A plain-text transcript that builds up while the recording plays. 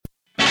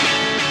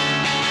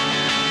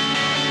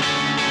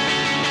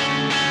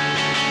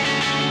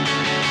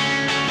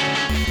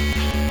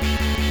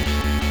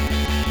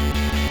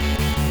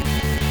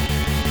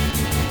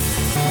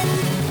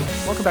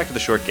welcome back to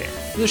The Short Game.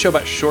 This is a show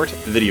about short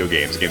video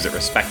games that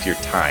respect your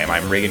time.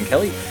 I'm Reagan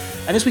Kelly,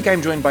 and this week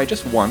I'm joined by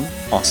just one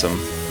awesome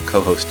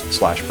co-host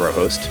 /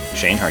 bro-host.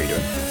 Shane, how are you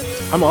doing?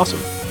 I'm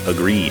awesome.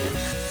 Agreed.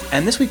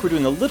 And this week we're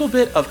doing a little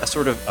bit of a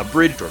sort of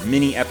abridged or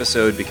mini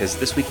episode, because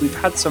this week we've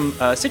had some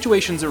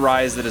situations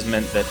arise that has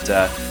meant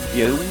that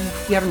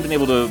we haven't been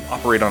able to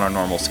operate on our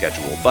normal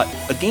schedule. But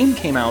a game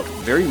came out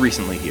very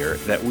recently here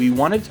that we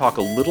wanted to talk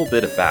a little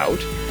bit about,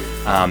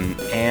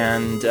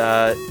 and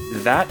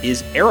that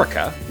is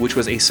Erica, which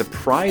was a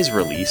surprise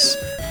release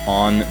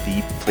on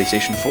the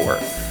PlayStation 4.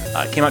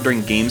 It came out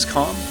during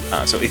Gamescom,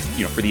 so if,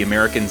 for the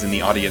Americans in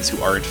the audience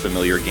who aren't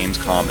familiar,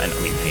 Gamescom, and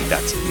hey,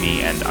 that's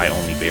me, and I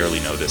only barely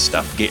know this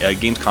stuff.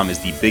 Gamescom is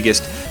the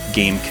biggest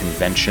game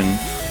convention,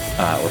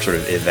 or sort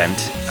of event,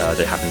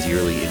 that happens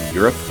yearly in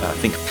Europe.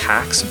 Think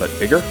PAX, but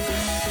bigger.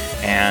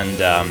 And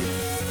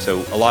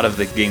so a lot of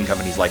the game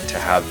companies like to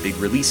have big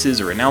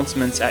releases or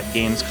announcements at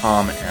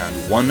Gamescom,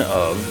 and one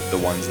of the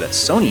ones that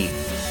Sony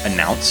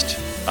announced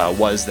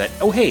was that,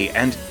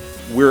 and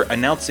we're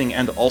announcing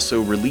and also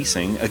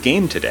releasing a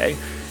game today,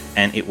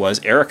 and it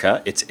was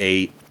Erica. It's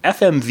a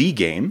FMV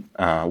game,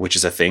 which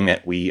is a thing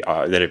that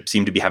that it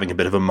seemed to be having a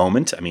bit of a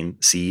moment. I mean,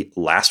 see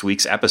last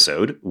week's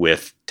episode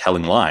with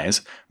Telling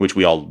Lies, which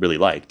we all really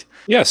liked.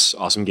 Yes,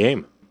 awesome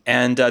game.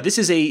 And this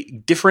is a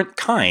different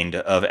kind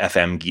of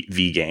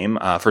FMV game.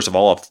 First of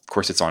all, of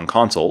course, it's on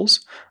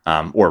consoles,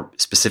 or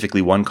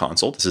specifically one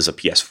console. This is a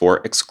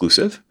PS4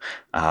 exclusive,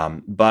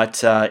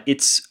 but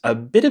it's a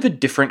bit of a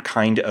different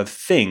kind of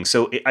thing.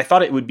 So I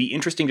thought it would be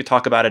interesting to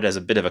talk about it as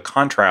a bit of a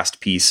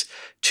contrast piece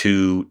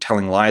to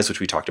Telling Lies,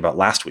 which we talked about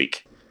last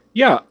week.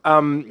 Yeah,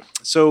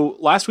 so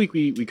last week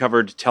we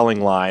covered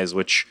Telling Lies,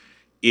 which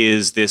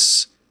is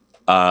this,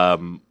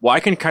 I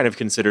can kind of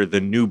consider the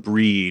new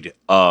breed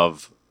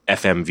of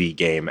FMV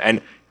game.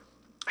 And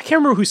I can't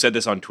remember who said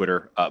this on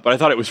Twitter, but I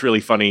thought it was really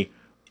funny.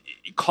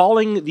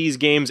 Calling these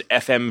games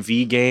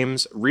FMV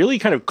games really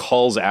kind of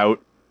calls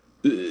out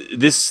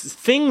this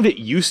thing that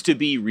used to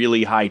be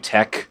really high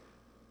tech,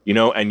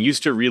 and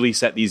used to really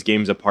set these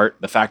games apart.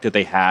 The fact that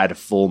they had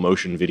full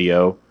motion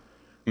video.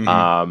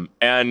 Mm-hmm.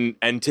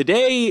 And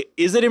today,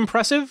 is it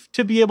impressive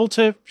to be able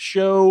to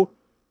show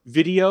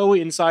video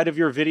inside of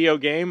your video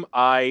game?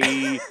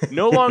 I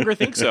no longer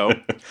think so.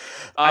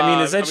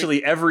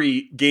 Essentially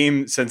every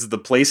game since the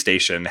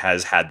PlayStation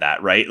has had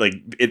that, right? Like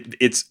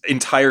it's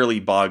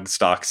entirely bog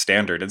stock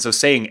standard. And so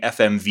saying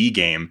FMV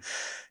game,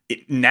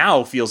 it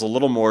now feels a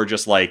little more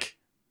just like,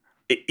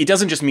 it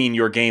doesn't just mean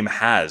your game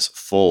has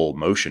full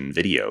motion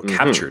video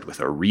captured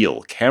with a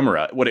real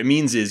camera. What it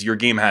means is your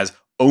game has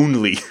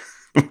only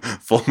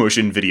full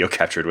motion video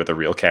captured with a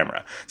real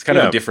camera. It's kind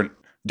of a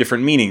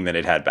different meaning than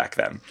it had back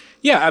then.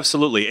 Yeah,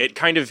 absolutely. It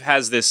kind of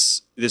has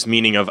this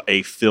meaning of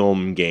a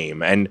film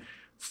game. And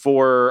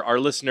for our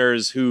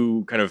listeners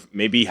who kind of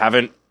maybe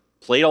haven't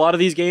played a lot of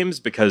these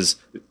games, because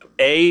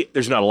A,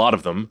 there's not a lot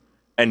of them,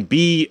 and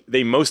B,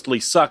 they mostly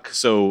suck,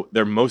 so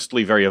they're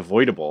mostly very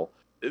avoidable.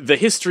 The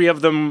history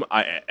of them,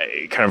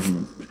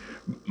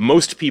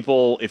 most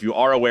people, if you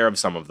are aware of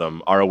some of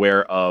them, are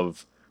aware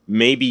of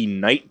maybe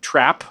Night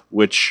Trap,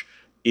 which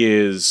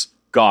is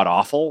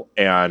god-awful,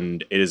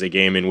 and it is a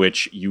game in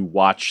which you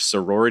watch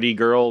sorority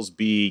girls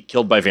be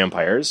killed by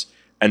vampires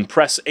and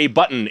press a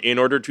button in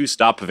order to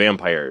stop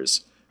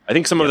vampires. I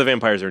think some of the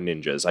vampires are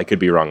ninjas. I could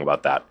be wrong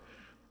about that.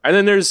 And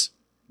then there's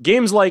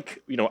games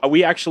like,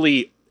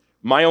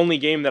 my only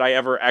game that I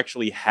ever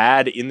actually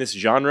had in this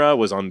genre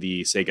was on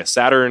the Sega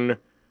Saturn,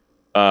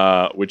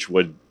 which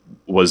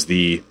was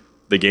the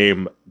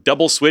game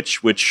Double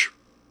Switch, which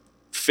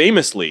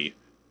famously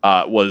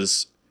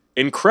was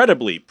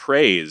incredibly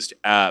praised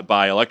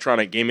by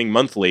Electronic Gaming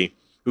Monthly,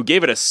 who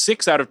gave it a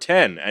 6 out of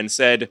 10 and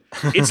said,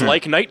 it's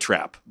like Night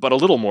Trap, but a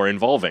little more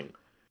involving.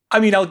 I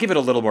mean, I'll give it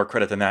a little more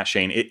credit than that,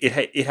 Shane.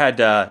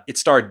 It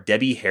starred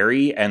Debbie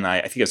Harry and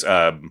I think it's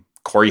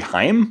Corey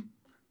Haim.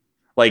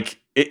 Like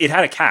it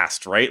had a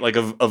cast, right? Like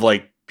of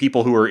like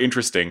people who were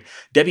interesting.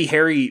 Debbie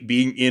Harry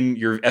being in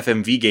your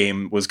FMV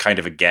game was kind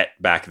of a get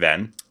back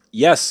then.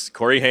 Yes,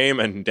 Corey Haim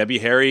and Debbie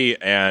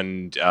Harry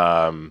and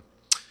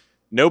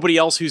nobody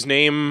else whose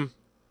name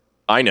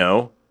I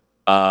know.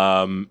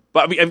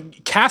 But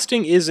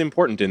casting is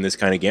important in this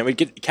kind of game.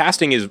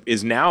 Casting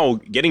is now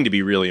getting to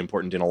be really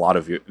important in a lot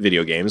of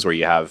video games where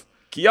you have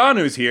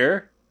Keanu's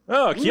here.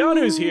 Oh,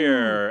 Keanu's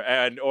here,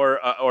 and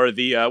or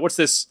the what's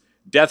this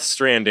Death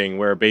Stranding,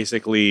 where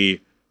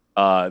basically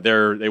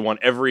they want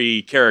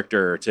every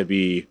character to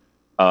be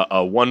a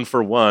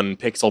 1-for-1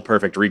 pixel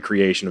perfect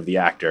recreation of the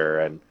actor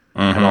and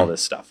all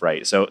this stuff,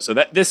 right? So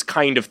that this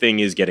kind of thing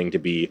is getting to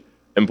be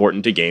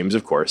important to games,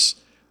 of course.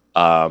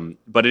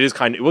 But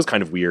it was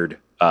kind of weird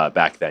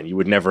back then. You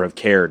would never have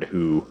cared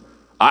who.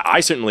 I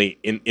certainly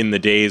in the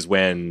days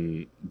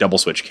when Double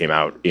Switch came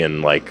out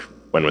in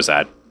when was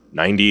that?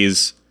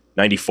 90s,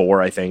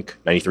 94, I think,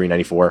 93,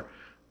 94.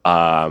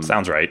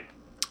 Sounds right.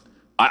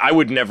 I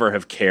would never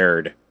have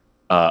cared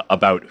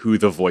about who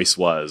the voice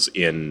was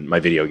in my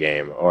video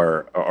game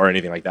or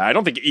anything like that. I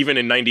don't think even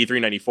in 93,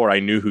 94, I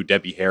knew who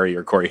Debbie Harry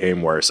or Corey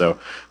Haim were. So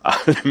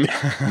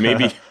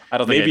maybe I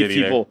don't think I did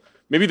either.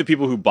 Maybe the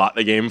people who bought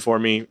the game for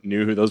me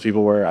knew who those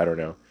people were. I don't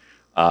know.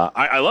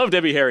 I love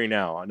Debbie Harry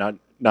now.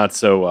 Not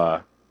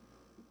so.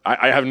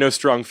 I have no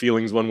strong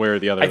feelings one way or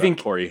the other about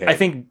Corey Haim. I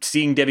think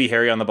seeing Debbie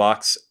Harry on the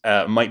box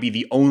might be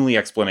the only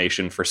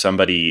explanation for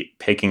somebody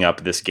picking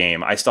up this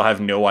game. I still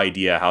have no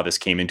idea how this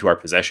came into our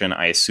possession.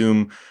 I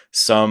assume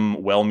some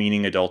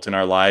well-meaning adult in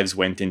our lives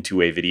went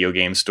into a video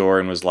game store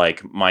and was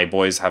like, my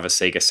boys have a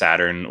Sega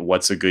Saturn.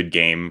 What's a good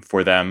game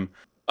for them?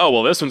 Oh,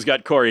 well, this one's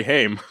got Corey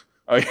Haim.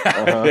 Oh,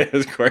 yeah, It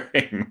is Corey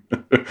Haim.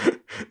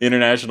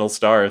 International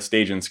star of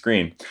stage and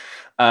screen.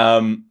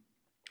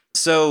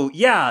 So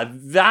yeah,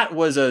 that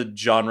was a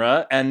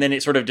genre, and then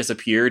it sort of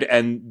disappeared.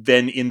 And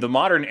then in the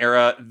modern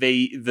era,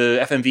 the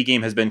FMV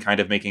game has been kind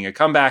of making a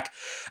comeback.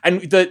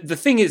 And the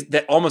thing is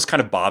that almost kind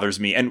of bothers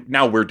me, and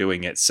now we're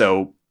doing it,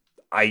 so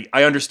I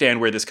understand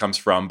where this comes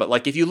from. But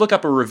like, if you look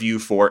up a review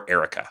for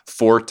Erica,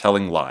 for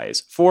Telling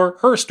Lies, for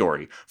Her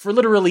Story, for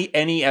literally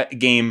any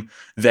game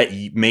that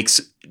makes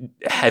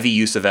heavy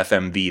use of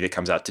FMV that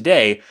comes out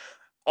today,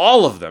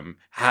 all of them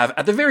have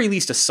at the very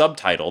least a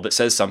subtitle that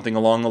says something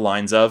along the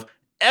lines of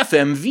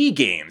FMV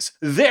games,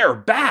 they're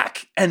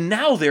back, and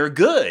now they're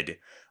good.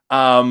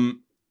 And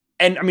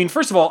I mean,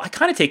 first of all, I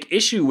kind of take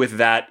issue with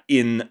that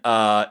in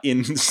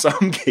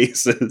some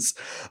cases.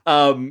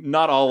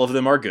 Not all of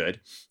them are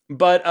good,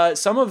 but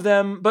some of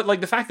them. But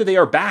like the fact that they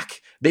are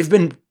back, they've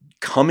been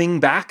coming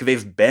back.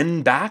 They've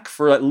been back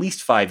for at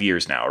least 5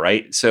 years now,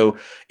 right? So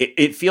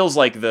it feels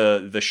like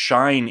the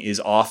shine is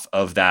off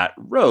of that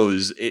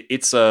rose.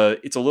 It's a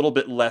little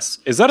bit less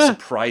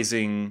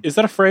surprising. Is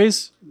that a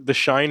phrase? The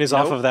shine is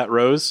off of that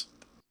rose?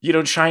 You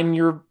don't shine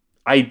your...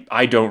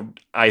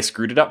 I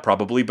screwed it up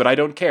probably, but I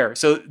don't care.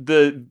 So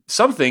the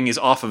something is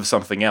off of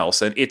something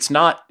else, and it's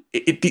not...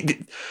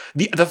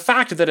 The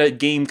fact that a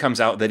game comes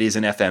out that is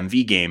an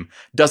FMV game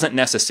doesn't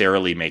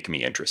necessarily make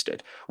me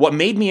interested. What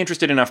made me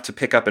interested enough to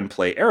pick up and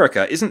play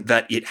Erica isn't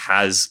that it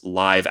has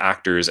live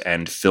actors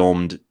and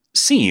filmed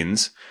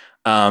scenes.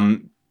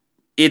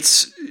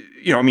 It's,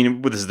 I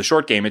mean, this is the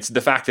short game. It's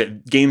the fact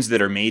that games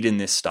that are made in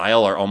this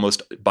style are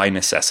almost by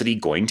necessity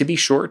going to be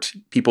short.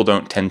 People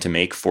don't tend to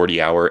make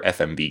 40-hour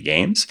FMV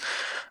games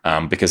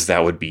because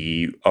that would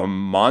be a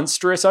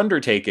monstrous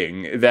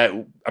undertaking that,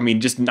 I mean,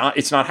 it's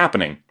not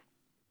happening.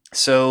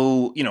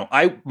 So,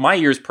 my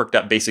ears perked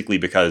up basically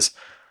because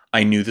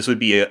I knew this would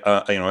be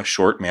a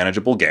short,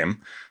 manageable game,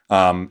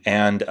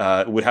 and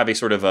would have a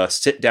sort of a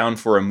sit down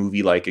for a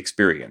movie-like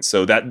experience.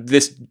 So that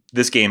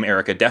this game,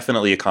 Erica,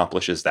 definitely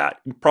accomplishes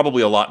that.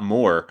 Probably a lot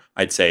more,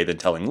 I'd say, than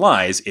Telling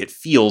Lies. It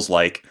feels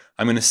like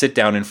I'm going to sit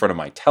down in front of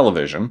my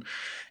television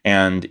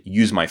and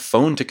use my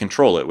phone to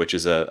control it, which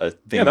is a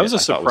thing. Yeah, that was a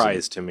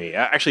surprise to me.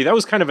 Actually, that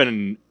was kind of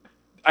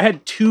I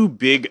had two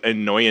big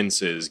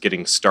annoyances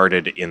getting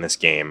started in this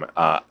game.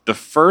 The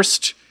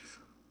first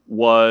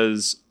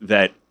was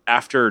that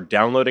after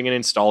downloading and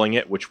installing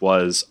it, which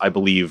was, I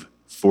believe,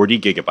 40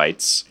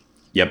 gigabytes.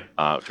 Yep.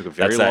 It took a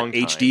very long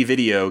time. HD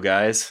video,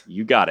 guys.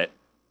 You got it.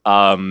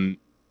 My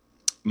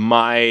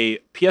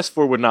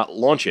PS4 would not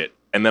launch it,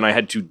 and then I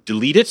had to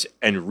delete it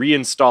and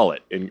reinstall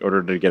it in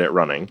order to get it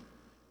running.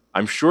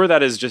 I'm sure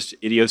that is just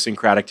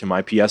idiosyncratic to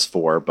my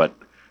PS4, but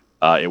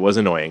it was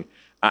annoying.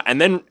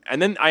 And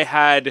then I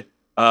had,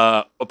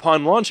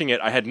 upon launching it,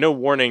 I had no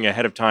warning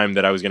ahead of time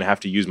that I was going to have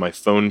to use my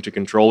phone to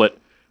control it.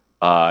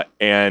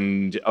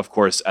 And of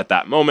course, at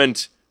that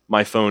moment,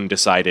 my phone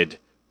decided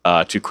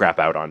to crap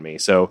out on me.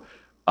 So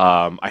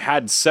I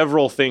had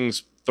several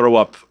things throw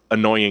up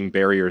annoying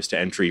barriers to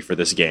entry for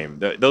this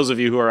game. Those of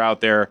you who are out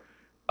there,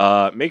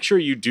 make sure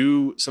you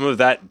do some of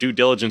that due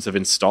diligence of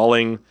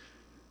installing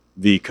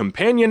the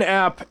companion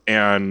app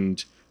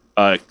and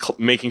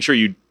making sure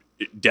you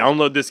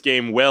download this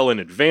game well in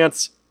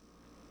advance.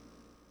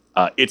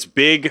 It's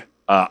big.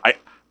 I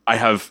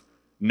have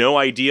no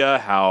idea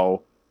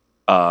how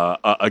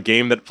a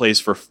game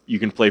that you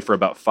can play for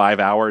about 5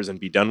 hours and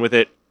be done with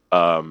it.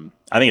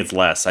 I think it's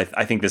less.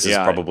 I think this is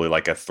probably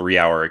like a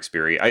 3-hour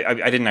experience. I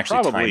didn't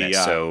actually time it,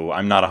 so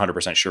I'm not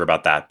 100% sure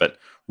about that, but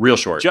real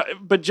short.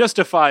 But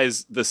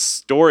justifies the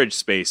storage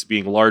space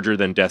being larger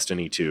than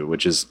Destiny 2,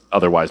 which is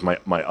otherwise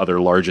my other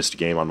largest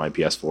game on my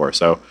PS4.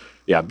 So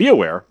yeah, be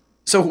aware.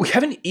 So we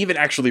haven't even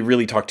actually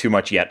really talked too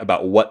much yet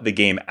about what the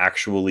game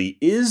actually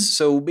is,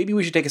 so maybe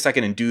we should take a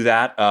second and do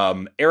that.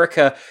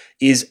 Erica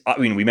is,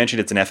 we mentioned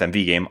it's an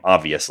FMV game,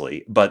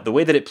 obviously, but the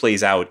way that it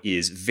plays out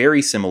is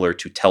very similar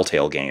to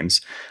Telltale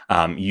games.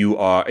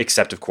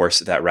 Except, of course,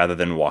 that rather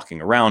than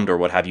walking around or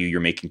what have you,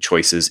 you're making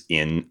choices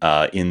in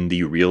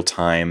the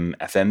real-time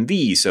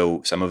FMV.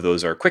 So some of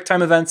those are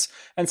QuickTime events,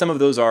 and some of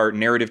those are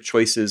narrative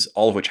choices,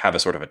 all of which have a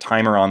sort of a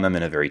timer on them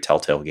in a very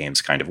Telltale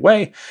Games kind of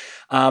way.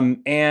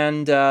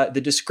 And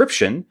the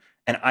description,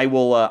 and I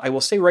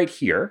will say right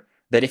here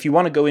that if you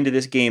want to go into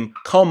this game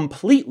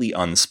completely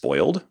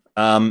unspoiled,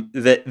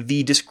 that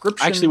the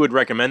description... I actually would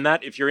recommend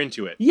that if you're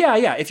into it.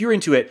 Yeah, if you're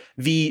into it.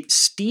 The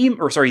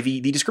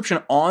description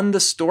on the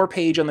store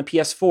page on the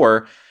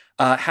PS4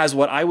 has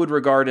what I would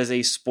regard as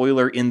a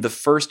spoiler in the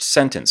first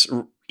sentence,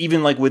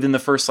 even like within the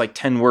first like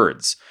 10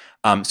 words.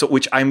 So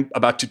which I'm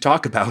about to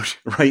talk about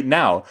right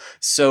now.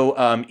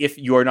 So if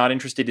you're not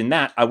interested in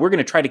that, we're going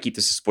to try to keep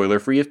this as spoiler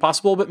free as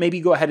possible, but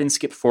maybe go ahead and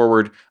skip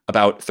forward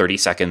about 30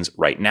 seconds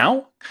right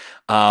now.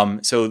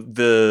 So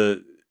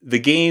the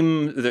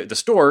game, the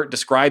store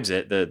describes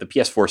it, the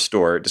PS4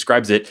 store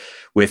describes it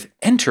with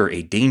enter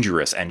a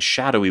dangerous and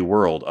shadowy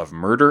world of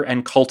murder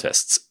and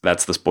cultists.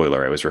 That's the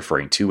spoiler I was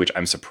referring to, which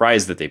I'm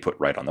surprised that they put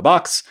right on the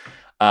box.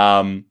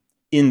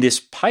 In this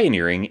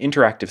pioneering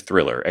interactive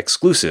thriller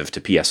exclusive to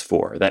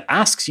PS4 that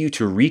asks you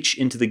to reach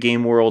into the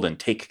game world and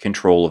take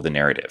control of the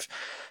narrative.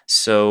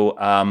 So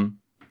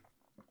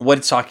what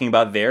it's talking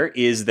about there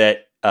is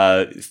that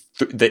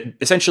that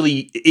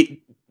essentially,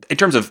 in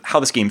terms of how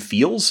this game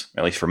feels,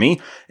 at least for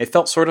me, it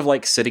felt sort of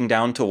like sitting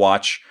down to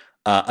watch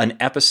an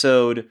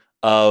episode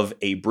of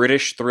a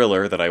British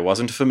thriller that I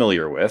wasn't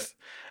familiar with.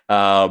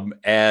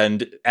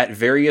 And at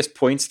various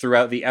points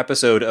throughout the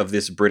episode of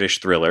this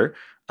British thriller,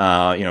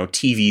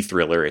 TV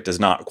thriller, it does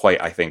not quite,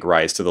 I think,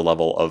 rise to the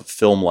level of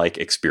film-like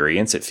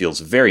experience. It feels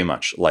very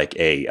much like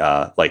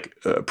a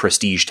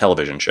prestige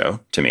television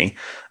show to me.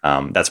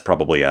 That's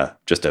probably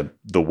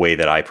the way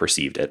that I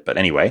perceived it. But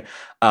anyway,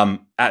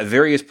 at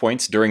various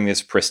points during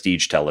this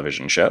prestige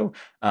television show,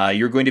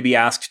 you're going to be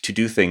asked to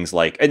do things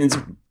like, and it's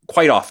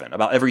quite often,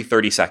 about every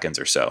 30 seconds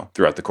or so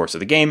throughout the course of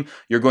the game,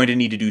 you're going to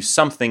need to do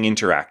something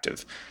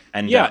interactive.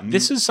 And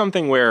this is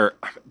something where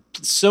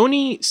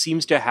Sony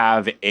seems to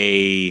have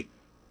a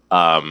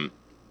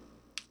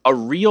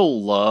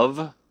real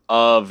love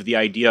of the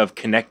idea of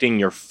connecting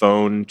your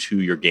phone to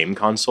your game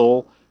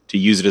console to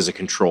use it as a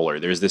controller.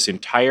 There's this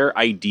entire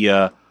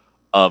idea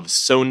of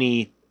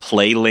Sony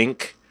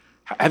PlayLink.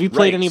 Have you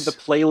played any of the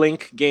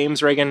PlayLink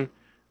games, Reagan?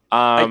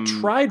 I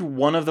tried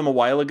one of them a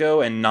while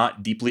ago and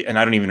not deeply, and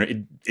I don't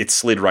even, it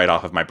slid right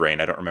off of my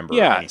brain. I don't remember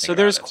anything so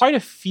there's quite a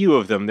few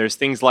of them. There's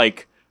things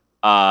like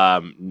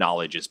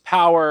Knowledge is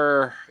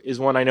Power is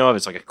one I know of.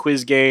 It's like a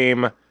quiz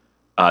game.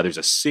 There's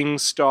a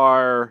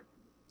SingStar.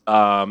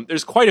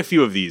 There's quite a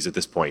few of these at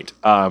this point.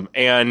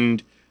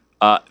 And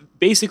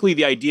basically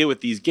the idea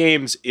with these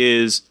games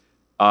is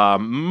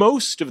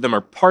most of them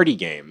are party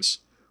games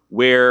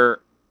where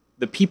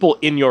the people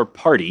in your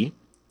party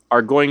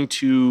are going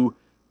to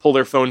pull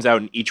their phones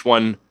out and each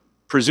one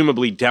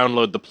presumably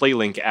download the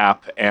PlayLink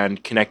app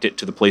and connect it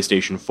to the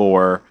PlayStation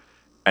 4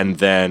 and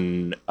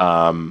then,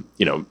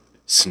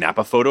 snap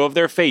a photo of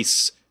their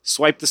face,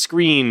 swipe the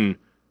screen,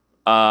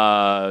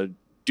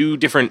 do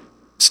different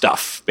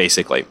stuff,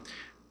 basically.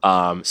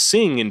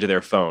 Sing into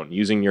their phone,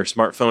 using your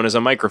smartphone as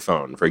a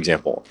microphone, for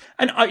example.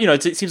 And,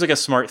 it seems like a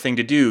smart thing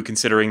to do,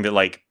 considering that,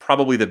 like,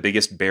 probably the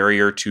biggest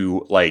barrier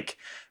to, like,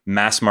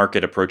 mass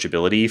market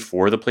approachability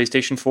for the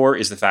PlayStation 4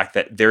 is the fact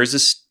that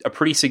there's a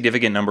pretty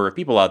significant number of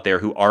people out there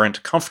who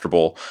aren't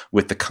comfortable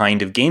with the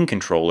kind of game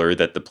controller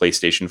that the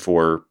PlayStation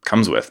 4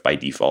 comes with by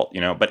default,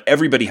 but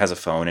everybody has a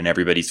phone and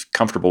everybody's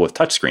comfortable with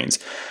touchscreens.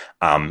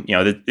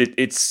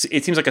 It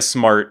seems like a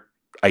smart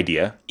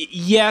idea.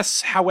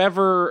 Yes.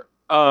 However,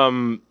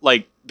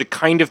 the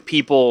kind of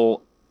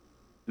people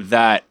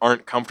that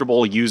aren't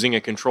comfortable using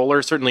a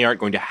controller certainly aren't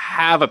going to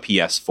have a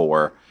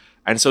PS4.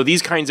 And so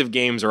these kinds of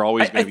games are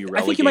always going to be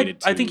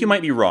relegated I think you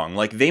might be wrong.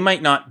 Like, they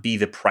might not be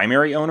the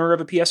primary owner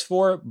of a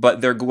PS4, but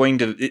they're going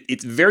to,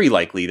 it's very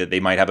likely that they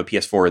might have a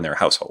PS4 in their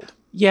household.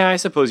 Yeah, I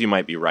suppose you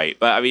might be right.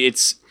 But I mean,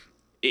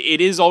 it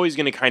is always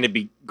going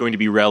to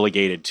be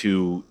relegated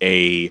to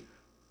a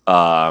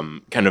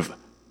kind of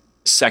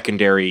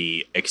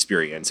secondary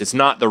experience. It's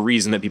not the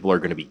reason that people are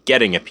going to be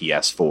getting a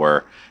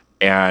PS4.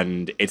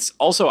 And it's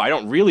also, I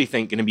don't really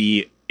think, going to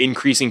be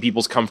increasing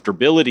people's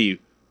comfortability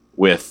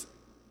with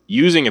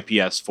using a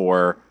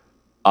PS4,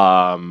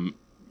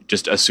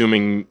 just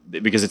assuming,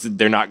 because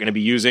they're not going to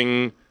be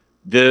using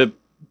the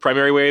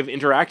primary way of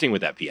interacting with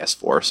that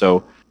PS4.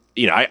 So,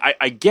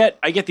 I get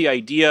the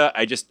idea.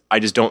 I just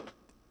don't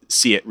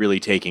see it really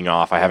taking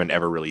off. I haven't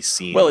ever really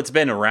seen. Well, it's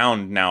been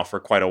around now for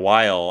quite a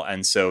while,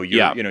 and so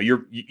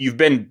you've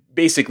been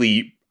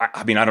basically.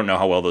 I mean, I don't know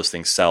how well those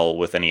things sell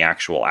with any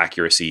actual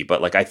accuracy,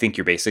 but like, I think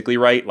you're basically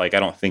right. Like,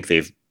 I don't think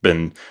they've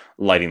been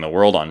lighting the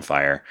world on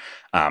fire.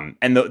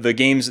 And the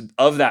games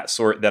of that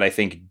sort that I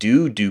think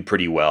do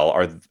pretty well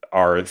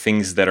are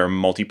things that are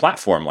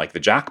multi-platform, like the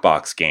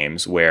Jackbox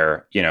games,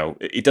 where,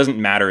 it doesn't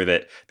matter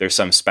that there's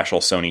some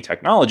special Sony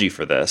technology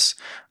for this.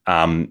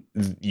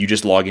 You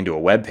just log into a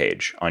web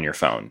page on your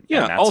phone.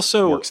 Yeah, and that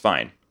also works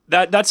fine.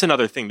 That's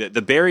another thing, that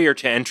the barrier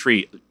to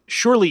entry,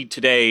 surely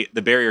today,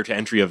 the barrier to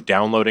entry of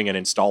downloading and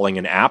installing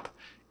an app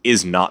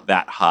is not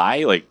that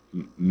high. Like,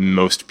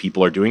 most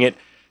people are doing it.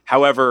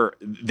 However,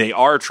 they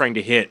are trying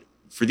to hit,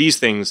 for these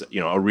things,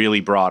 a really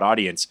broad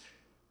audience.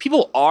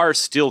 People are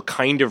still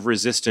kind of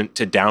resistant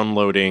to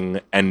downloading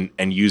and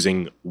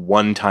using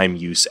one-time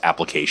use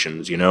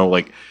applications,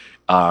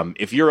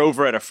 if you're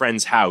over at a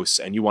friend's house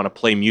and you want to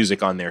play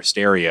music on their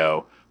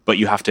stereo, but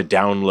you have to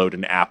download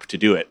an app to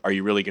do it. Are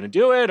you really going to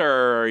do it?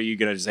 Or are you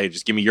going to say,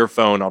 just give me your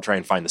phone, I'll try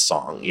and find the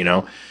song,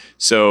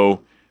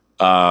 So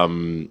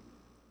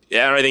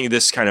and I think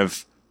this kind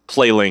of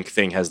PlayLink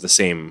thing has the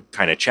same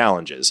kind of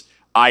challenges.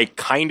 I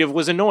kind of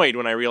was annoyed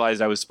when I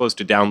realized I was supposed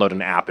to download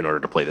an app in order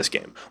to play this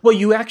game. Well,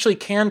 you actually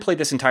can play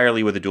this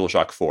entirely with a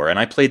DualShock 4, and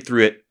I played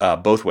through it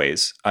both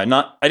ways. I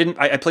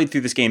played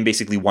through this game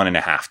basically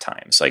 1.5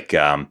 times.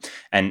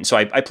 And so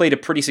I played a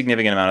pretty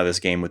significant amount of this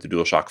game with the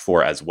DualShock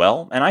 4 as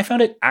well, and I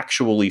found it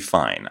actually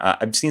fine.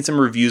 I've seen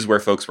some reviews where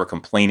folks were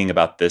complaining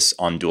about this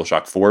on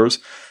DualShock 4s.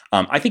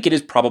 I think it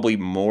is probably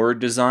more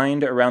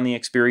designed around the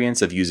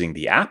experience of using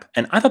the app,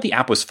 and I thought the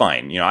app was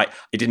fine.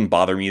 It didn't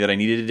bother me that I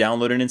needed to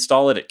download and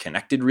install it. It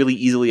connected really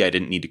easily. I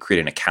didn't need to create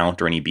an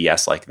account or any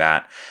BS like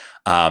that.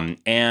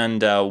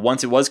 And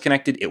once it was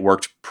connected, it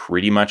worked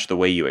pretty much the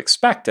way you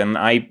expect, and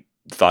I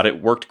thought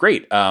it worked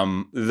great.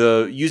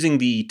 Using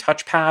the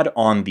touchpad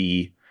on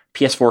the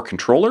PS4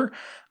 controller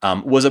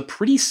was a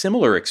pretty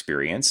similar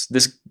experience.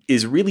 This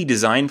is really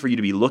designed for you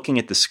to be looking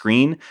at the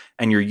screen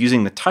and you're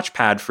using the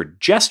touchpad for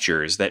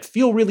gestures that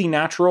feel really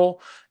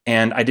natural.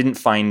 And I didn't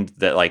find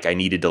that I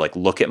needed to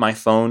look at my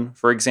phone,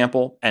 for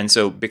example. And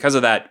so because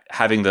of that,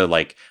 having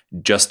the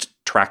just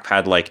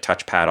trackpad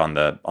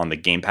touchpad on the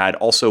gamepad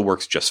also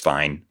works just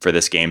fine for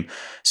this game.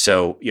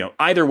 So,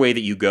 either way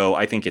that you go,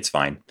 I think it's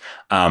fine.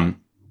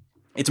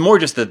 It's more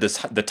just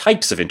the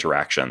types of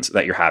interactions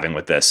that you're having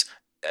with this.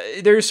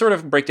 There's sort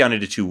of breakdown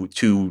into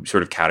two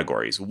sort of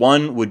categories.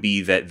 One would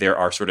be that there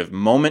are sort of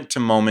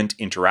moment-to-moment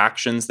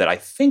interactions that I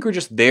think are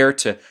just there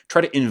to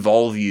try to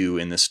involve you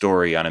in the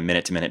story on a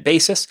minute-to-minute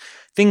basis.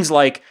 Things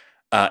like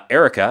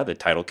Erica, the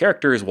title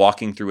character, is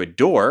walking through a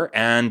door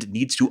and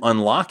needs to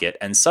unlock it,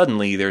 and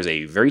suddenly there's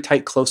a very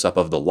tight close-up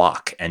of the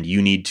lock, and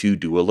you need to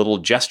do a little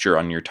gesture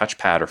on your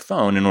touchpad or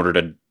phone in order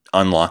to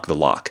unlock the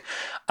lock.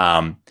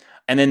 And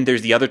then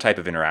there's the other type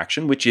of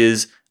interaction, which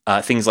is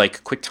things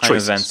like quick time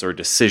events or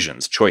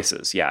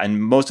choices. Yeah.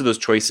 And most of those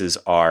choices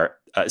are,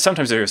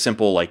 sometimes they're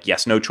simple,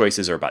 yes/no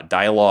choices or about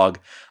dialogue.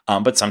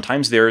 But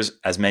sometimes there's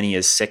as many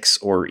as 6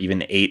 or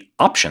even 8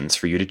 options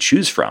for you to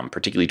choose from,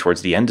 particularly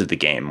towards the end of the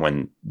game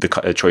when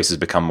the choices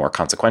become more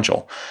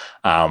consequential.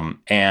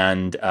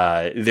 And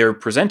they're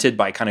presented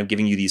by kind of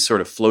giving you these sort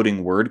of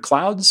floating word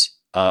clouds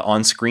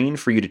on screen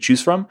for you to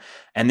choose from.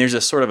 And there's a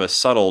sort of a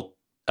subtle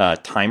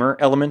timer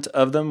element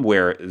of them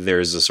where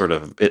there's a sort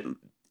of...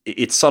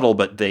 It's subtle,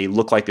 but they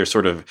look like they're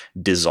sort of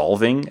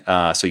dissolving.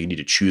 So you need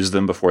to choose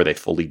them before they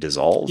fully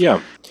dissolve. Yeah.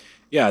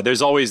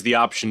 There's always the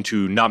option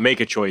to not make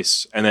a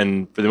choice. And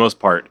then for the most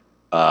part,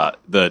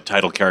 the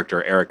title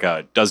character,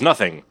 Erica, does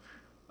nothing,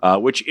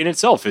 which in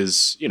itself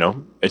is,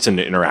 it's an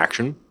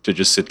interaction to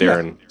just sit there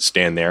and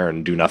stand there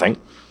and do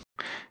nothing.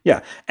 Yeah.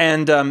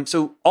 And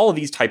so all of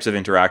these types of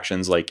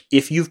interactions,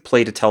 if you've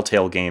played a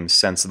Telltale game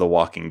since The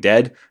Walking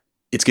Dead,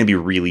 it's going to be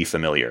really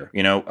familiar.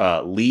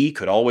 Lee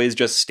could always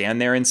just stand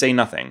there and say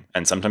nothing.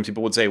 And sometimes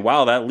people would say,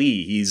 wow, that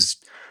Lee, he's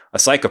a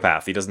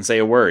psychopath. He doesn't say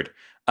a word.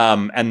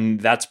 And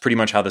that's pretty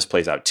much how this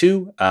plays out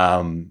too.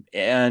 So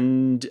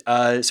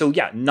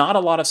not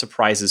a lot of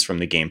surprises from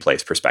the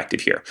gameplay's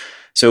perspective here.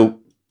 So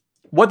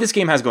what this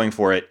game has going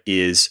for it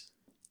is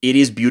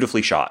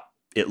beautifully shot.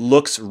 It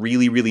looks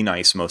really, really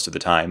nice most of the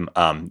time.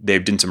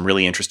 They've done some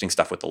really interesting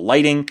stuff with the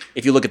lighting.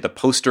 If you look at the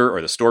poster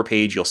or the store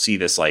page, you'll see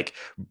this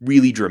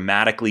really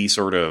dramatically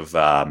sort of,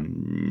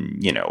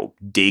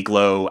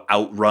 Dayglow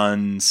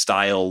Outrun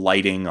style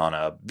lighting on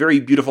a very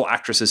beautiful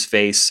actress's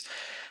face.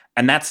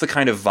 And that's the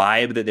kind of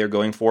vibe that they're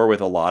going for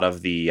with a lot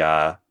of the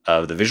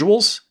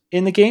visuals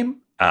in the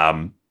game.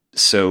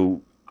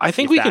 I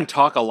think we can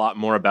talk a lot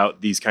more about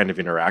these kind of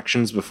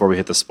interactions before we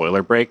hit the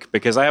spoiler break,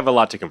 because I have a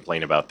lot to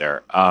complain about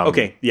there.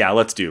 Okay, yeah,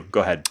 let's do.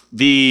 Go ahead.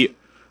 The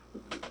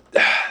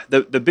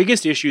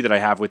biggest issue that I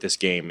have with this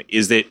game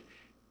is that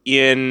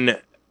in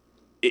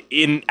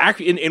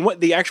what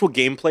the actual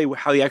gameplay,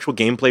 how the actual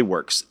gameplay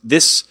works,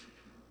 this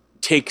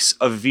takes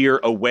a veer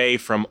away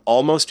from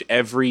almost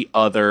every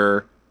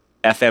other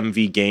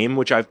FMV game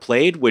which I've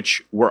played,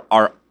 which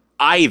are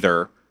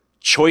either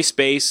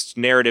choice-based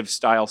narrative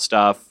style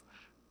stuff,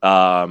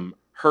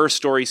 her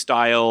story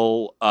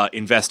style,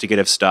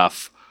 investigative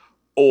stuff,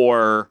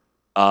 or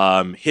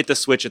hit the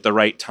switch at the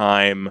right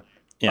time,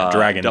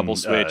 double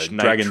switch,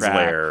 Dragon's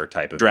Lair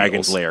type of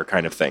Dragon's Lair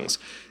kind of things.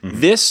 Mm-hmm.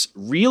 This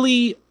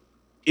really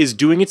is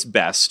doing its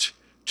best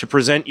to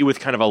present you with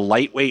kind of a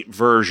lightweight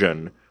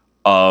version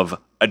of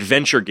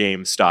adventure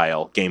game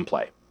style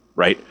gameplay,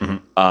 right?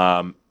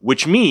 Mm-hmm.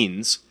 Which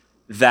means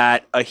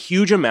that a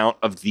huge amount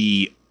of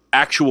the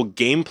actual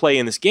gameplay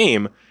in this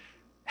game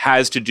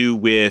has to do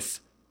with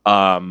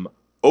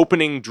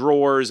opening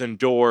drawers and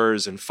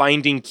doors and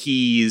finding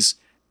keys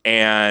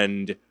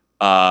and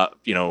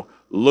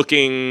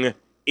looking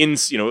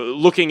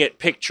at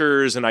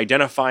pictures and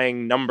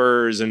identifying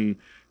numbers and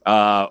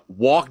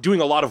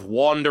doing a lot of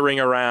wandering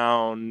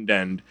around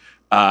and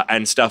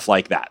stuff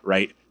like that,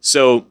 right?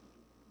 So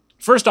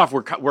first off,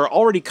 we're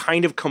already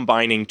kind of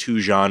combining two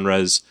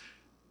genres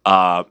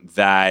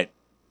that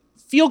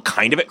feel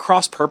kind of at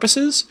cross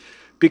purposes.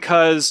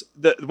 Because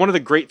one of the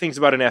great things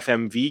about an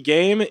FMV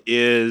game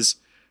is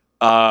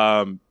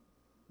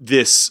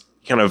this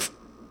kind of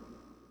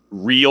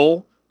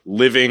real,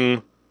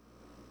 living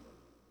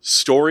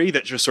story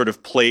that just sort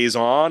of plays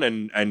on,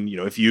 and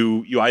if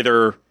you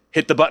either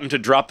hit the button to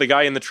drop the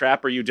guy in the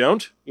trap or you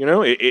don't,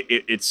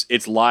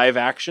 it's live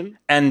action.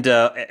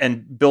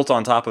 And built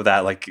on top of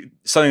that, like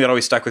something that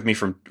always stuck with me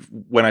from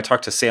when I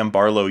talked to Sam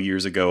Barlow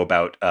years ago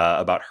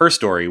about her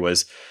story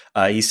was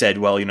he said,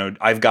 well,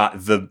 I've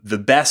got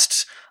the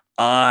best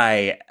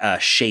eye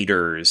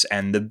shaders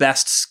and the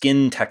best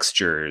skin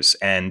textures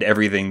and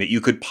everything that you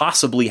could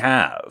possibly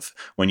have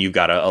when you've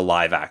got a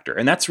live actor.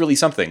 And that's really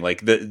something.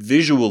 Like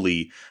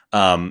visually,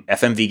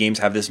 FMV games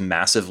have this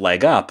massive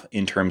leg up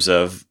in terms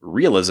of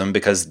realism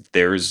because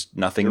there's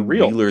nothing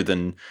realer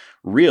than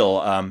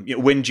real.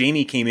 When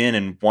Jamie came in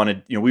and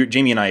wanted,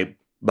 Jamie and I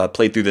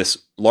played through this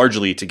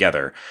largely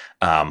together,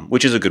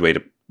 which is a good way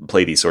to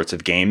play these sorts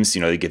of games.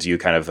 It gives you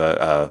kind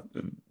of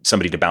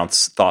somebody to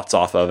bounce thoughts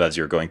off of as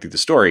you're going through the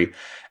story.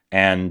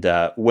 And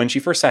when she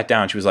first sat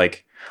down, she was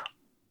like,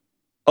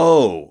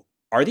 "Oh,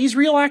 are these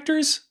real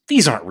actors?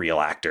 These aren't real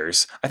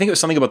actors." I think it was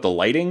something about the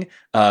lighting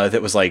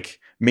that was like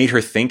made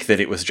her think that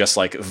it was just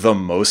like the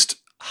most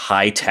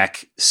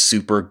high-tech,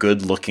 super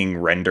good-looking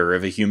render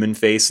of a human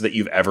face that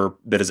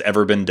has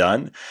ever been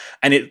done.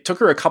 And it took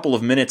her a couple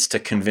of minutes to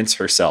convince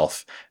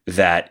herself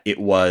that it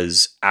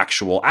was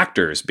actual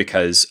actors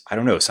because, I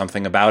don't know,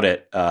 something about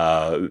it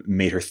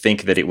made her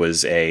think that it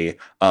was a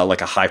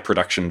high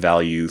production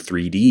value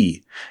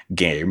 3D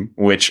game,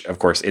 which of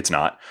course it's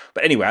not.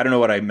 But anyway, I don't know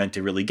what I meant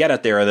to really get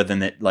at there other than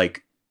that,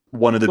 like,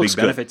 one of the big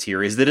benefits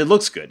here is that it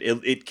looks good.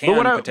 It can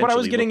potentially what I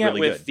was getting at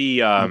with the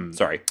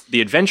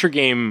the adventure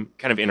game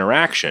kind of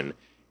interaction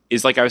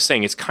is, like I was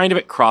saying, it's kind of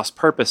at cross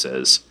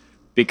purposes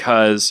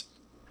because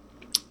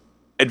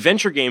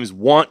adventure games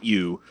want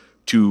you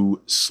to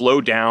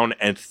slow down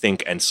and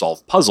think and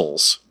solve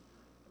puzzles,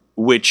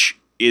 which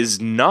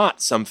is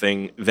not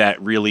something that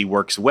really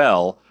works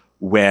well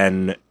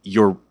when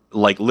you're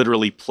like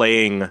literally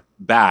playing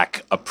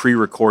back a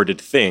pre-recorded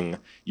thing.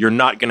 You're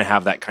not going to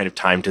have that kind of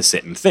time to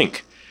sit and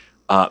think.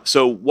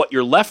 So what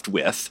you're left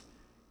with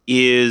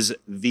is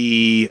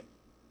the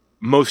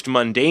most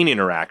mundane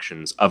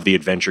interactions of the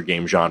adventure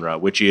game genre,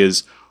 which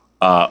is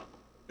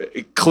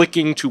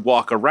clicking to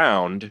walk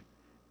around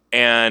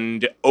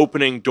and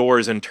opening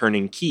doors and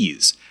turning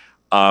keys,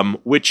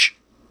 which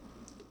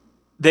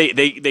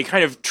they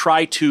kind of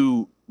try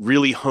to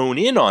really hone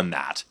in on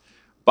that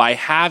by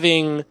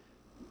having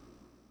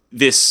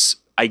this,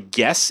 I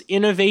guess,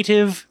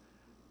 innovative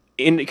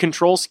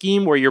control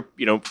scheme where you're,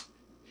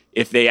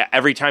 if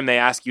every time they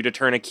ask you to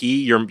turn a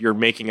key, you're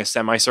making a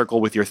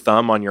semicircle with your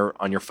thumb on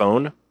your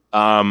phone.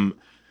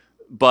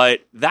 But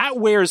that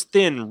wears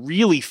thin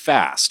really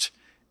fast.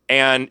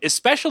 And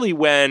especially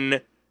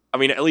when,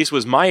 at least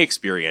was my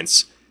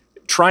experience,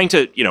 trying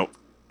to,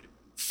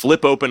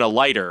 flip open a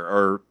lighter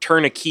or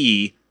turn a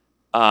key,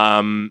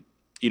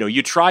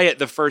 you try it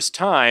the first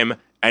time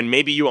and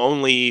maybe you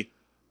only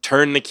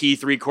turn the key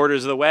 3/4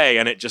 of the way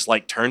and it just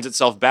like turns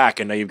itself back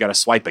and now you've got to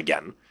swipe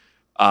again.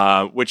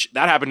 Which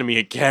that happened to me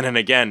again and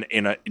again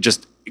in a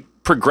just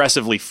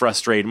progressively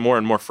more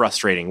and more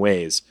frustrating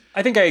ways.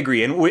 I think I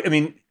agree.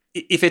 And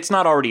if it's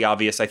not already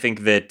obvious, I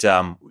think that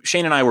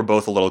Shane and I were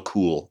both a little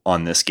cool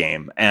on this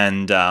game.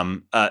 And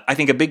I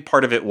think a big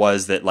part of it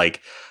was that, like,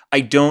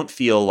 I don't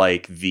feel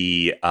like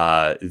the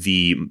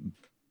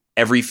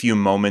every few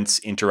moments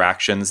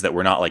interactions that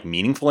were not like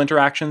meaningful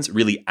interactions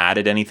really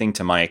added anything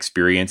to my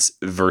experience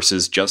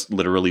versus just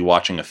literally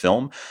watching a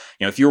film.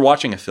 If you're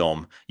watching a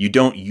film, you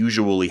don't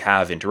usually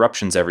have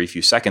interruptions every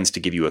few seconds to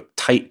give you a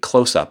tight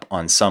close-up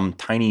on some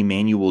tiny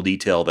manual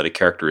detail that a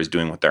character is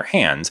doing with their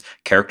hands.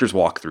 Characters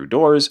walk through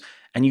doors,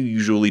 and you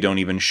usually don't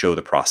even show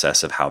the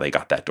process of how they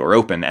got that door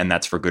open, and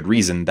that's for good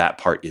reason. That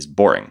part is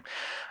boring.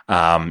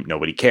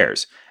 Nobody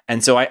cares.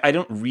 And so I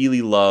don't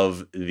really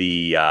love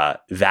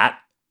that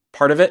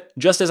part of it,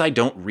 just as I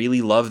don't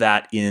really love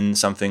that in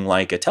something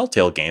like a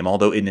Telltale game,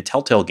 although in a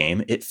Telltale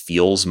game, it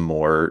feels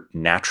more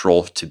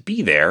natural to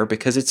be there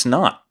because it's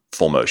not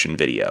full motion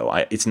video.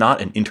 It's not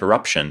an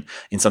interruption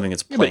in something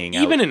that's playing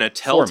out. Even in a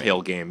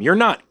Telltale game, you're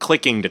not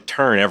clicking to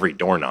turn every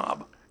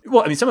doorknob.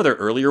 Well, some of their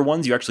earlier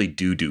ones, you actually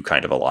do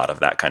kind of a lot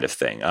of that kind of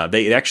thing.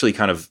 They actually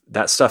kind of,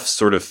 that stuff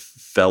sort of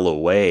fell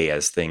away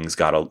as things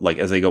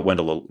went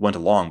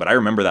along. But I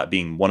remember that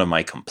being one of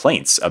my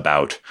complaints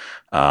about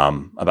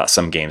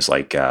some games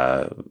like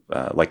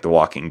The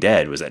Walking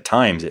Dead, was at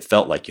times it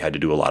felt like you had to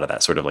do a lot of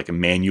that sort of like a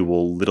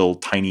manual little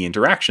tiny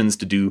interactions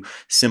to do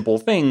simple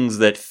things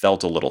that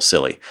felt a little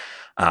silly.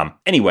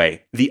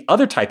 Anyway, the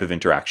other type of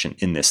interaction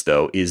in this,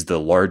 though, is the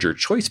larger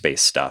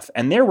choice-based stuff.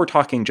 And there we're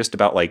talking just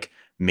about like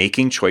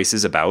making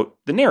choices about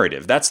the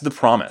narrative. That's the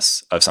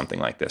promise of something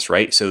like this,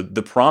 right? So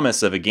the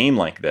promise of a game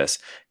like this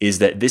is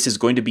that this is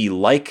going to be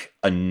like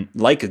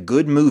a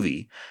good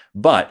movie,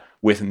 but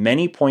with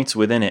many points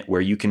within it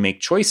where you can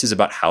make choices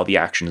about how the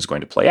action is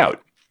going to play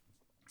out.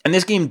 And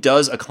this game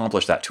does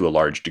accomplish that to a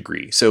large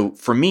degree. So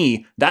for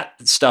me, that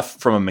stuff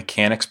from a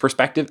mechanics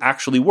perspective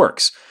actually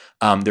works.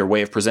 Their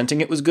way of presenting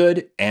it was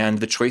good, and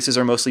the choices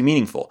are mostly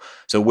meaningful.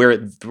 So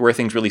where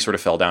things really sort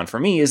of fell down for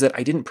me is that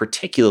I didn't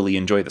particularly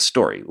enjoy the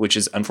story, which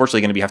is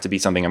unfortunately going to have to be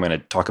something I'm going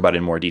to talk about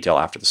in more detail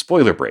after the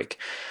spoiler break.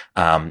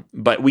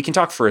 But we can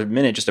talk for a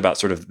minute just about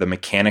sort of the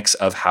mechanics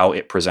of how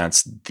it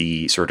presents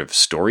the sort of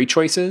story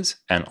choices,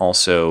 and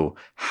also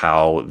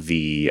how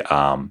the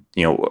how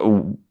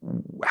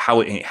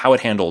it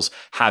handles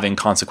having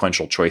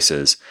consequential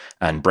choices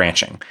and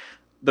branching.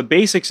 The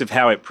basics of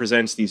how it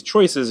presents these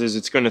choices is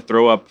it's going to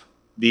throw up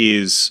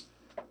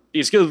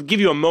it's going to give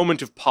you a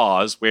moment of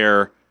pause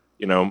where,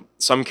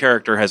 some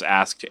character has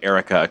asked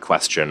Erica a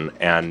question,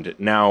 and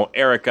now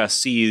Erica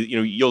sees,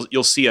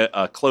 you'll see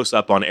a close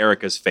up on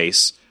Erica's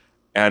face.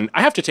 And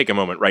I have to take a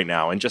moment right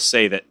now and just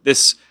say that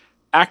this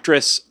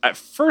actress, at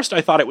first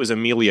I thought it was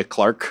Emilia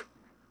Clarke.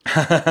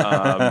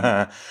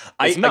 I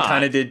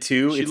kind of did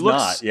too. It's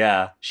not.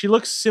 Yeah. She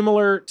looks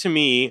similar to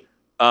me,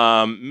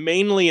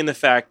 mainly in the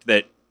fact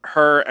that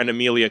her and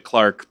Emilia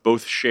Clarke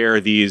both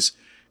share these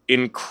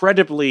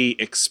incredibly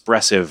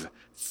expressive,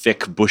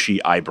 thick,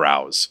 bushy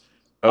eyebrows.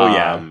 Oh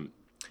yeah.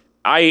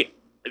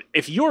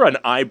 If you're an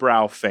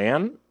eyebrow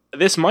fan,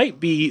 this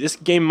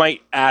game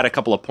might add a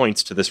couple of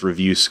points to this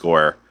review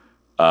score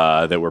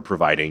that we're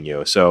providing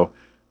you. So,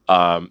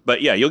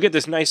 but yeah, you'll get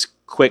this nice,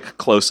 quick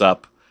close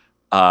up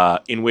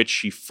in which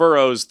she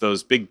furrows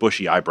those big,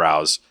 bushy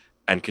eyebrows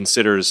and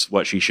considers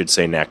what she should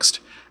say next.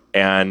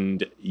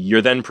 And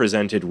you're then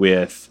presented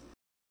with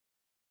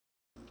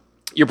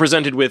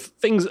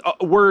things,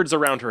 words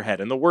around her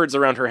head. And the words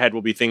around her head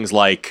will be things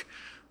like,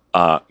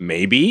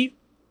 maybe,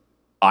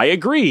 I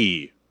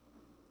agree,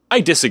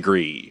 I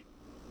disagree.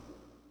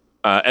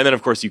 And then,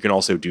 of course, you can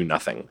also do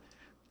nothing.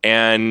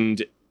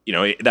 And,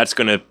 that's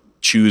going to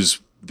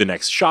choose the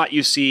next shot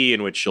you see,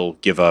 in which she'll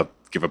give a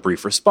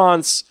brief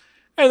response.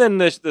 And then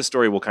the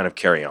story will kind of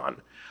carry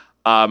on.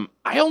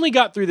 I only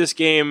got through this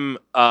game,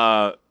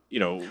 I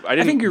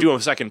didn't do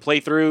a second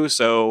playthrough,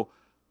 so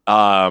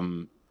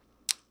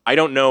I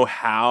don't know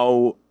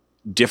how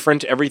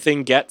different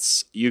everything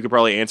gets. You could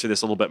probably answer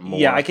this a little bit more.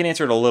 Yeah, I can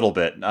answer it a little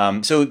bit.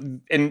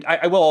 And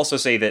I will also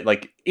say that,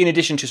 like, in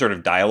addition to sort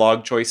of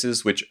dialogue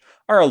choices, which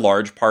are a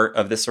large part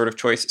of this sort of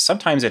choice,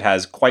 sometimes it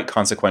has quite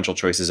consequential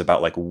choices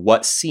about, like,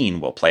 what scene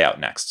will play out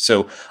next.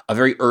 So a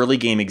very early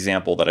game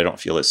example that I don't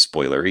feel is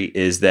spoilery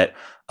is that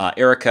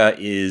Erica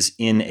is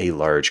in a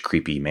large,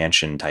 creepy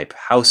mansion type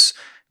house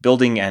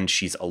building, and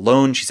she's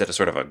alone. She's at a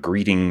sort of a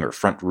greeting or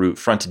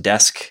front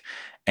desk.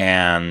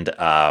 And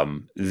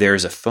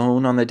there's a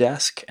phone on the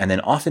desk, and then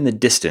off in the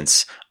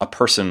distance, a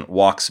person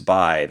walks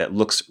by that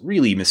looks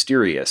really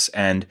mysterious.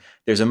 And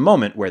there's a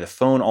moment where the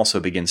phone also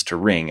begins to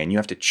ring, and you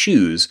have to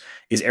choose,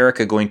 is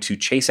Erica going to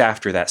chase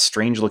after that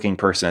strange-looking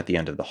person at the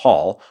end of the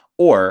hall,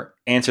 or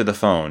answer the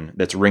phone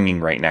that's ringing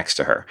right next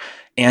to her?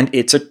 And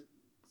it's a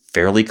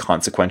fairly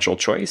consequential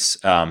choice.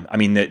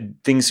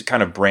 Things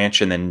kind of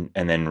branch and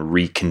then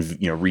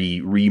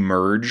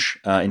re-merge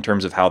in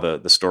terms of how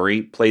the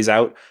story plays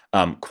out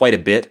quite a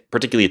bit,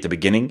 particularly at the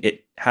beginning.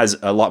 It has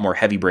a lot more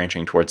heavy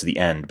branching towards the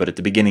end, but at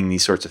the beginning,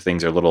 these sorts of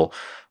things are little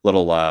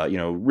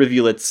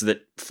rivulets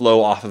that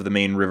flow off of the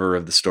main river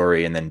of the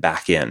story and then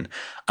back in.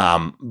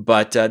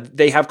 But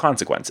they have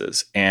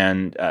consequences,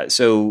 and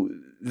so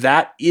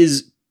that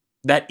is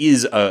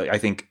I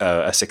think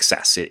a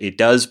success. It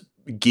does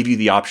give you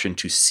the option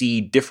to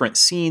see different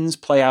scenes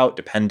play out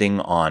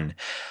depending on,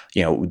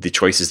 the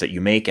choices that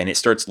you make, and it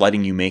starts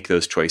letting you make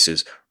those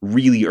choices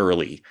really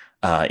early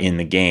in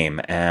the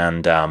game.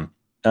 And I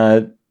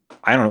don't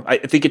know. I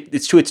think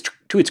it's to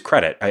its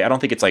credit. I don't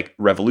think it's like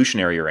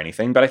revolutionary or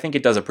anything, but I think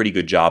it does a pretty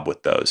good job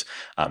with those.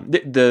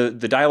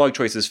 The dialogue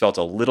choices felt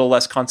a little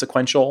less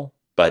consequential,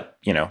 but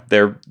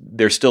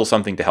they're still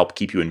something to help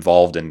keep you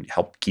involved and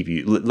help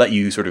let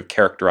you sort of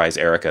characterize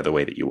Erica the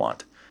way that you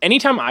want.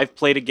 Anytime I've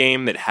played a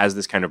game that has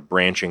this kind of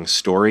branching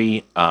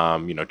story,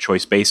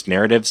 choice-based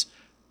narratives,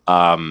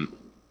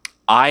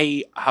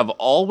 I have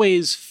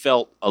always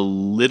felt a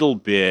little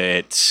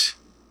bit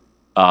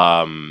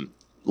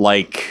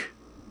like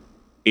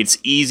it's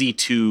easy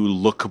to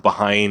look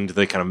behind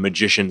the kind of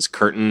magician's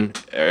curtain,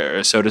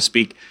 so to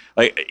speak.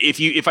 Like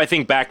if I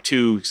think back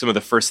to some of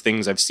the first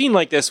things I've seen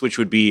like this, which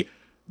would be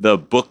the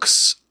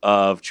books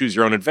of Choose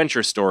Your Own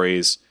Adventure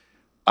stories.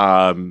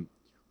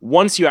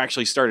 Once you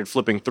actually started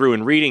flipping through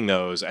and reading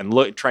those and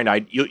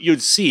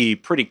you'd see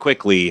pretty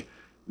quickly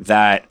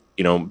that,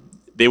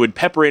 they would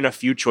pepper in a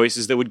few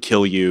choices that would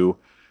kill you.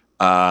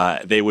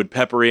 They would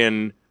pepper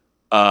in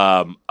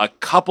a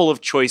couple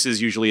of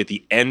choices, usually at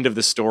the end of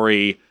the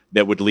story,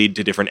 that would lead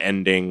to different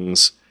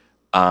endings.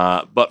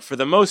 But for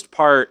the most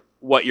part,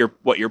 what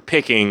you're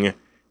picking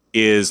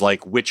is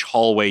like which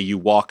hallway you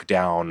walk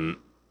down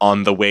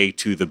on the way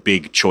to the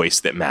big choice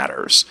that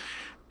matters.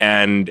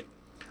 And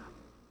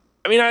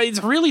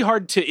it's really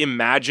hard to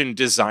imagine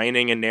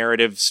designing a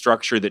narrative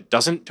structure that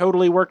doesn't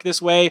totally work this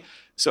way.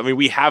 So,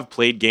 we have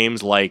played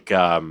games like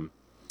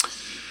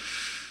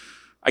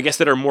I guess,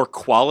 that are more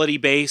quality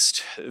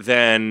based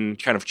than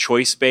kind of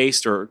choice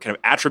based or kind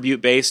of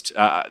attribute based.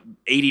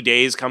 80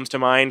 Days comes to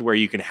mind, where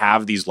you can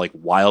have these like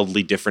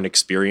wildly different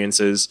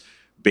experiences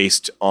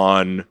based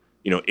on,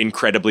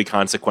 incredibly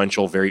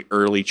consequential, very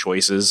early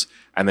choices,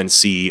 and then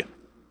see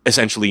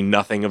essentially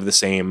nothing of the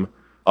same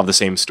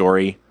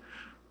story.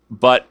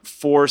 But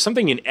for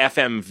something in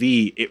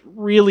FMV, it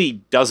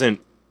really doesn't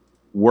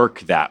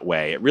work that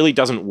way. It really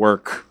doesn't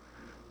work.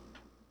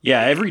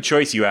 Yeah, every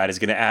choice you add is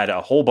going to add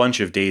a whole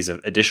bunch of days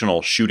of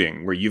additional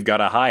shooting where you've got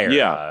to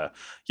hire,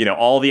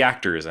 all the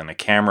actors and a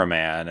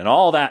cameraman and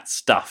all that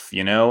stuff,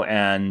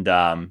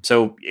 and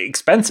so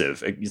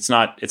expensive. It's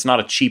not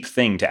a cheap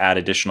thing to add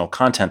additional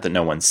content that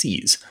no one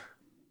sees.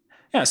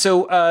 Yeah,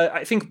 so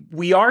I think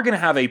we are going to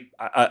have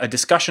a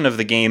discussion of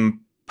the game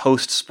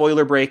post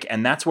spoiler break,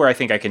 and that's where I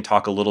think I can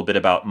talk a little bit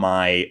about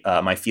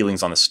my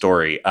feelings on the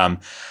story.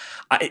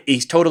 A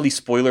totally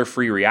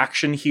spoiler-free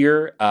reaction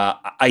here.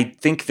 I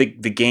think the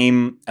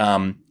game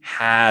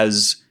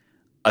has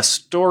a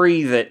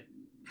story that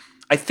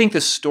I think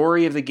the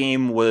story of the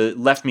game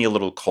left me a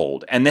little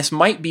cold, and this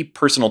might be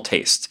personal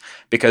taste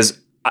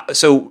because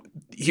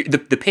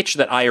the pitch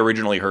that I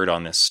originally heard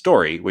on this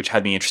story, which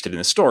had me interested in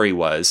the story,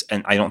 was,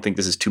 and I don't think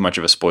this is too much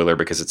of a spoiler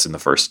because it's in the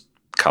first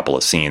couple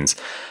of scenes,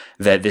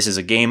 that this is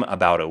a game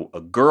about a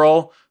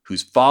girl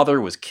whose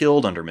father was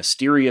killed under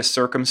mysterious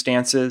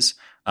circumstances.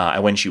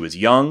 When she was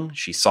young,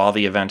 she saw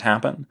the event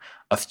happen.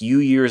 A few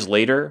years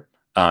later,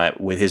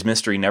 with his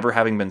mystery never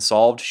having been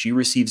solved, she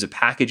receives a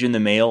package in the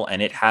mail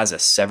and it has a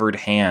severed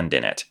hand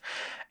in it.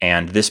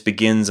 And this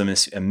begins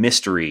a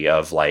mystery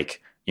of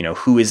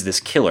who is this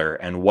killer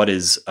and what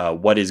is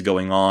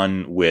going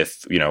on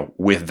with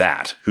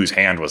that, whose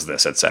hand was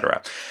this,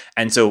 etc.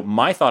 And so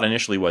my thought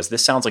initially was,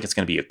 this sounds like it's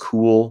going to be a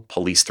cool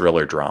police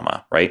thriller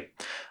drama, right?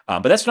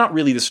 But that's not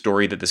really the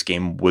story that this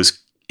game was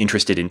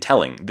interested in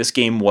telling. This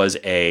game was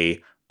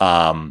the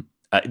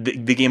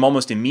game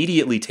almost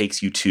immediately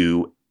takes you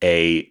to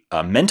a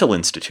mental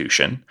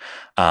institution,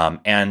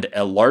 and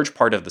a large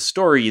part of the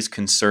story is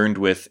concerned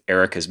with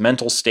Erica's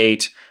mental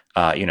state.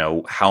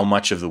 How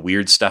much of the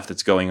weird stuff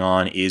that's going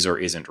on is or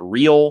isn't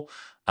real,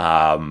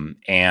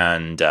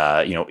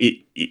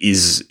 it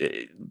is.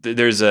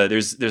 There's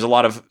a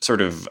lot of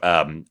sort of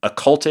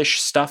occultish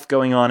stuff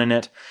going on in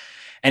it.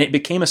 And it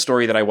became a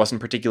story that I wasn't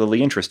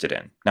particularly interested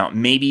in. Now,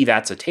 maybe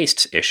that's a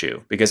taste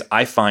issue, because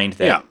I find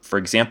that, for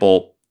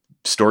example,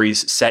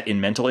 stories set in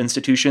mental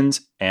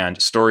institutions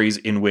and stories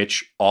in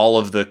which all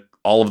of the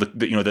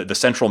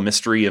central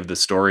mystery of the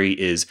story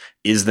is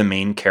the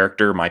main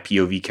character, my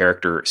POV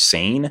character,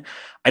 sane?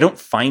 I don't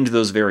find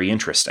those very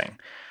interesting.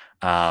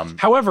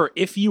 However,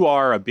 if you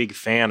are a big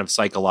fan of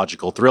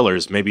psychological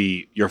thrillers,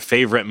 maybe your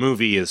favorite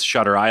movie is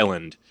Shutter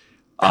Island.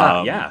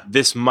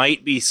 This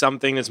might be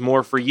something that's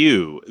more for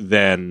you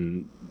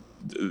than,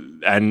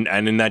 and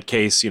in that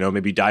case,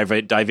 maybe dive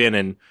in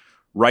and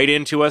write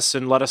into us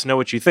and let us know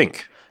what you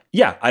think.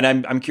 Yeah,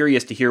 and I'm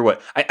curious to hear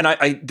what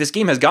this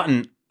game has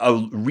gotten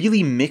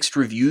really mixed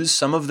reviews.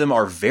 Some of them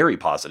are very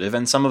positive,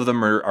 and some of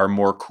them are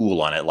more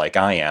cool on it, like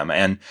I am,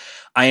 and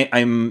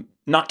I'm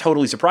not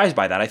totally surprised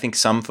by that. I think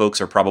some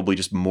folks are probably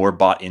just more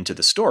bought into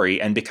the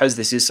story, and because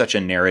this is such a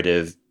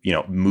narrative,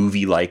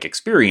 movie-like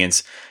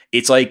experience,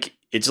 it's like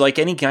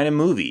any kind of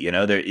movie.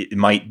 It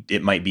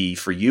might be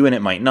for you, and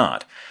it might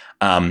not.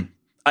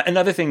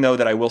 Another thing, though,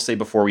 that I will say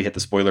before we hit the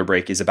spoiler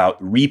break is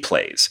about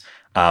replays.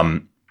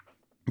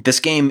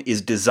 This game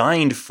is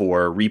designed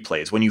for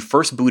replays. When you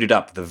first boot it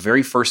up, the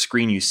very first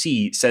screen you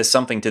see says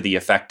something to the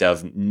effect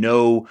of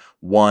no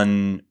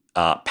one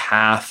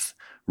path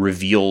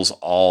reveals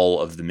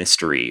all of the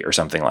mystery or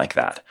something like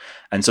that.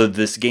 And so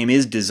this game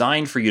is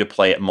designed for you to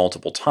play it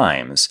multiple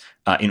times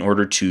in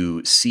order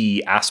to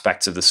see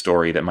aspects of the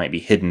story that might be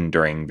hidden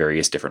during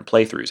various different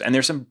playthroughs. And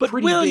there's some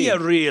you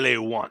really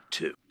want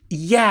to?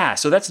 Yeah,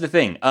 so that's the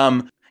thing.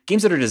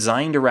 Games that are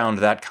designed around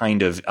that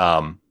kind of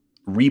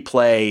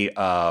replay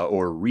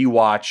or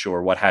rewatch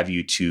or what have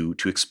you to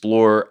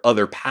explore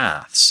other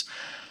paths.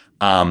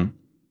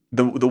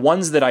 The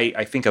ones that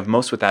I think of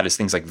most with that is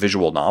things like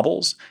visual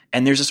novels.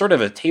 And there's a sort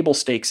of a table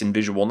stakes in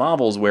visual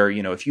novels where,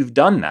 if you've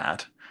done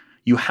that,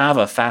 you have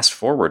a fast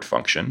forward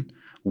function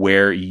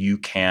where you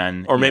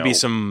can... Or maybe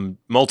some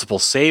multiple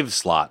save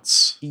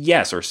slots.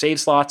 Yes, or save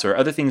slots or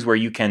other things where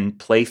you can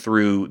play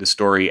through the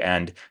story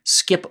and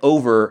skip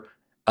over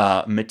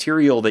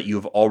material that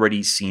you've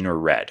already seen or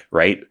read,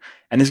 right?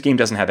 And this game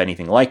doesn't have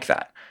anything like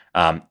that.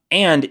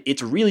 And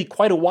it's really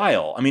quite a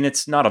while. I mean,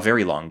 it's not a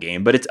very long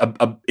game, but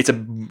it's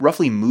a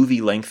roughly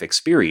movie-length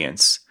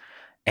experience.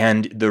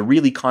 And the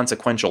really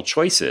consequential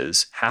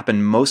choices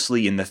happen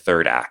mostly in the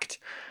third act.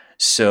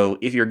 So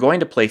if you're going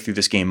to play through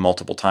this game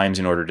multiple times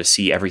in order to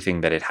see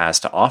everything that it has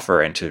to offer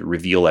and to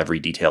reveal every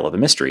detail of the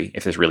mystery,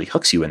 if this really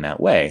hooks you in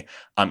that way,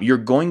 you're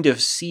going to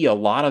see a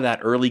lot of that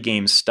early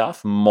game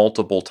stuff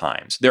multiple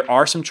times. There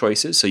are some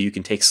choices, so you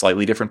can take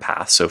slightly different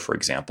paths. So for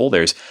example,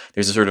 there's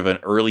a sort of an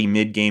early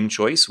mid-game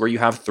choice where you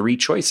have 3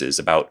 choices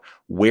about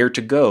where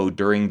to go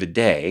during the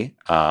day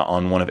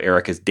on one of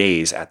Erica's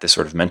days at this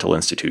sort of mental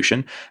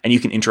institution, and you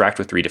can interact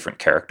with 3 different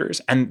characters,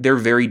 and they're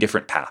very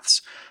different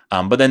paths.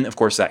 But then, of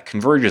course, that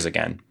converges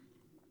again,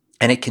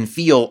 and it can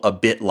feel a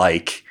bit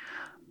like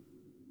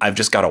I've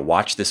just got to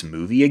watch this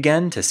movie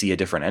again to see a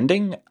different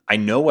ending. I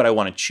know what I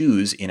want to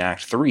choose in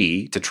Act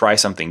 3 to try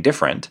something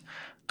different,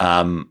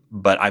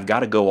 but I've got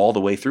to go all the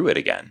way through it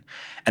again.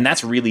 And I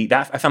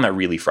found that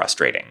really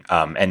frustrating,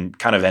 and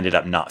kind of ended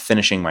up not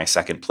finishing my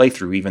second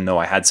playthrough, even though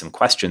I had some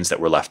questions that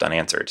were left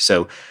unanswered.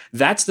 So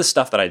that's the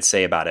stuff that I'd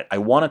say about it. I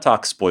want to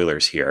talk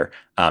spoilers here,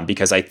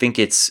 because I think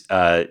it's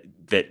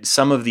that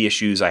some of the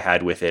issues I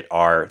had with it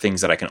are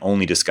things that I can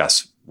only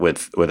discuss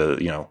with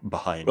a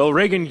behind. Well,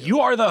 Reagan,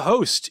 you are the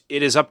host.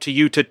 It is up to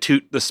you to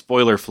toot the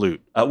spoiler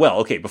flute.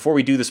 Okay, before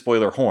we do the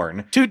spoiler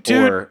horn, toot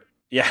toot.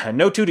 Yeah,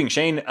 no tooting,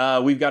 Shane.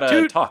 We've got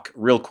to talk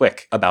real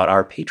quick about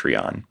our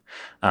Patreon.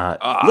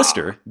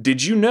 Listener,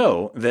 did you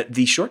know that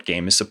the short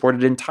game is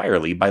supported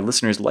entirely by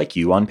listeners like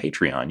you on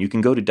Patreon? You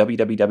can go to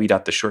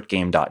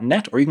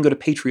www.theshortgame.net, or you can go to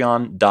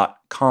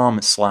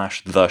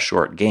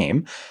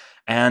patreon.com/theshortgame,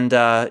 and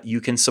you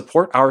can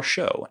support our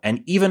show.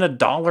 And even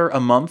 $1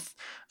 a month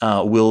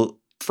will,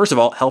 first of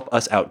all, help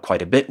us out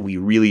quite a bit. We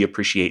really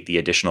appreciate the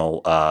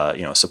additional,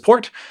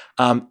 support,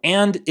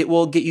 and it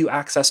will get you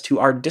access to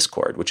our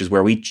Discord, which is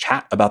where we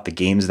chat about the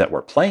games that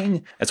we're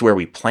playing. That's where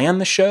we plan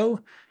the show.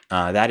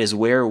 That is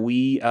where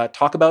we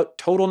talk about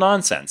total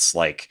nonsense,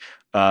 like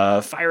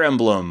Fire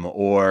Emblem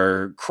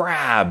or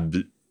Crab.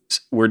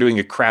 We're doing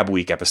a Crab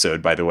Week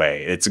episode, by the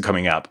way. It's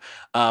coming up,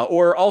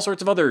 or all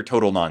sorts of other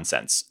total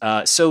nonsense.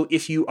 So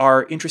if you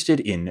are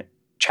interested in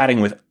chatting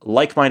with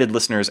like-minded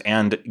listeners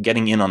and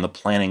getting in on the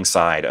planning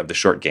side of the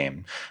short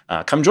game,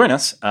 come join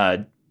us.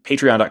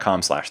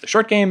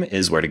 Patreon.com/theshortgame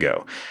is where to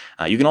go.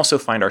 You can also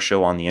find our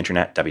show on the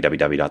internet,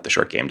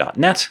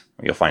 www.theshortgame.net,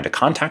 where you'll find a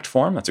contact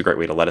form. That's a great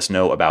way to let us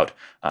know about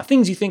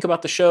things you think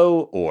about the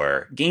show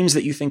or games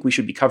that you think we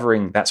should be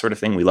covering, that sort of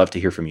thing. We love to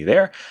hear from you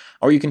there.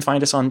 Or you can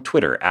find us on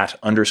Twitter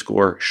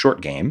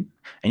 @_shortgame.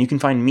 And you can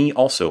find me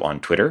also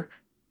on Twitter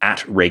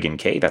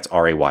 @ReaganK. That's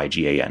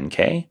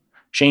RayGank.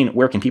 Shane,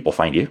 where can people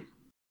find you?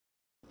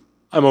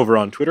 I'm over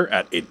on Twitter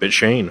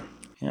 @8bitshane.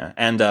 Yeah,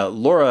 and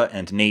Laura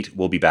and Nate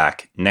will be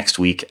back next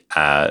week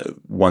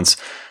once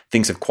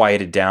things have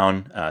quieted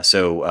down.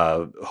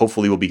 So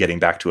hopefully we'll be getting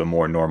back to a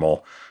more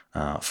normal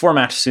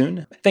format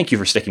soon. Thank you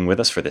for sticking with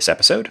us for this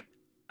episode.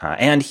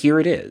 And here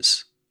it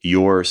is,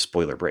 your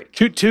spoiler break.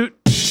 Toot toot.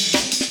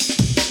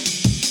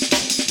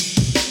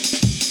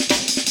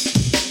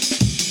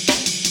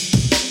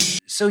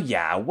 So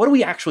yeah, what do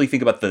we actually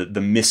think about the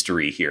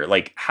mystery here?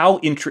 Like, how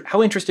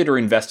interested or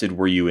invested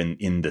were you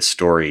in the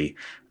story,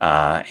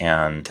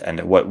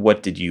 and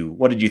what did you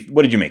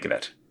make of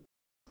it?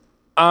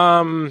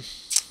 I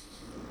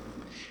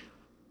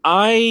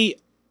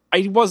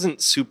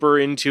wasn't super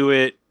into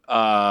it,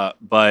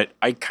 but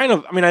I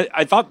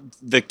thought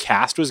the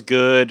cast was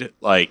good.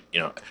 Like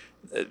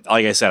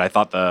I said, I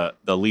thought the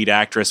lead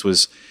actress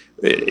was.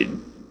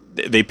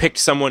 They picked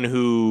someone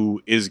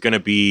who is going to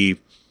be.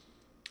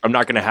 I'm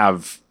not going to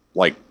have,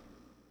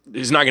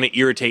 it's not going to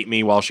irritate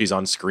me while she's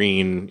on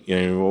screen,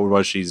 or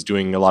while she's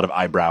doing a lot of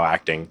eyebrow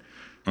acting.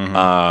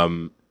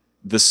 Mm-hmm.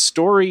 The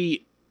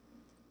story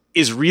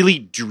is really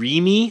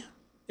dreamy,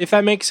 if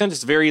that makes sense.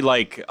 It's very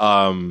it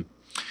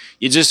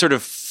just sort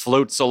of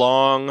floats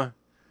along.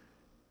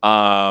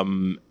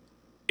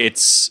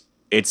 It's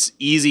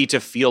easy to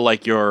feel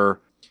like you're,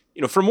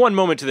 from one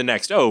moment to the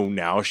next, oh,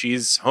 now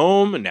she's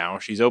home, and now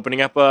she's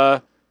opening up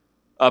a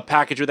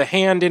package with a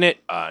hand in it.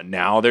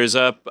 Now there's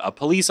a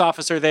police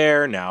officer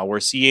there. Now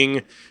we're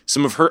seeing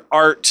some of her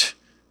art.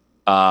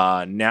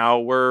 Now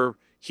we're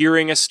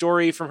hearing a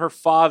story from her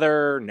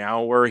father.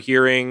 Now we're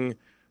hearing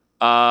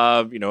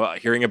about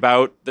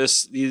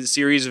these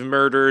series of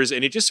murders,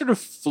 and it just sort of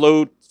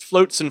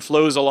floats and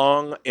flows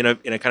along in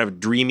a kind of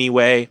dreamy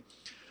way.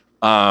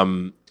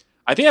 I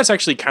think that's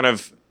actually kind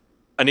of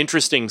an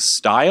interesting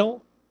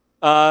style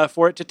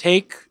for it to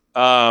take,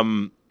 but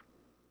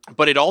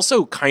it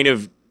also kind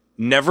of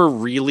never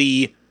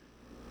really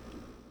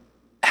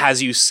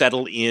has you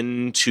settle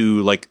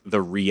into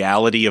the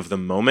reality of the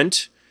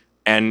moment,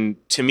 and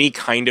to me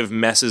kind of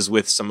messes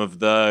with some of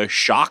the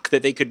shock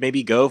that they could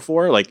maybe go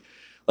for. Like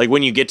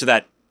when you get to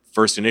that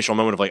first initial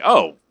moment of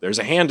oh, there's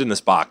a hand in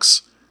this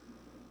box.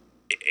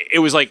 It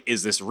was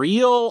is this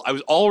real? I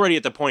was already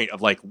at the point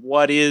of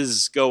what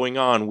is going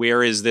on?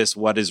 Where is this?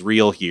 What is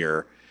real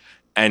here?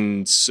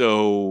 And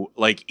so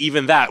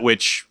even that,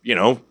 which,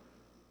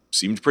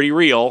 seemed pretty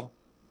real,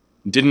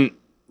 didn't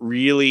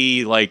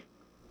really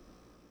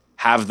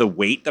have the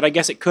weight that I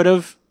guess it could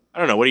have. I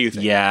don't know. What do you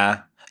think?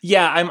 Yeah,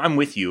 I'm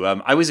with you.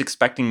 I was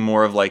expecting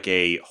more of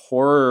a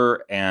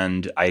horror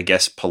and I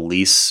guess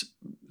police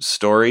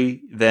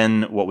story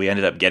than what we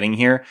ended up getting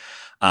here.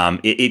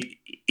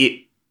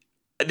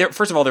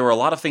 First of all, there were a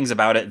lot of things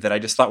about it that I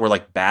just thought were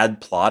like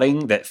bad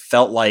plotting that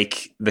felt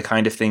like the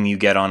kind of thing you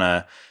get on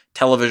a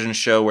television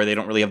show where they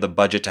don't really have the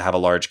budget to have a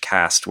large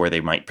cast where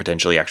they might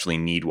potentially actually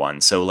need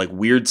one. So like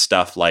weird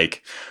stuff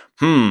like,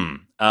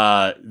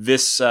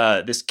 this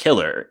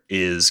killer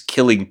is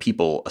killing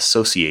people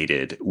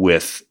associated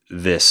with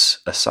this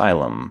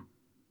asylum.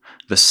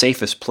 The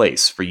safest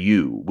place for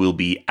you will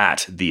be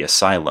at the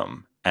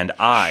asylum. And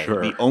I,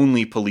 the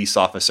only police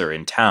officer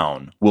in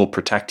town, will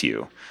protect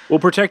you. We'll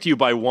protect you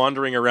by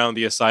wandering around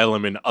the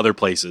asylum in other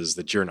places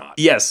that you're not.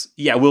 Yes.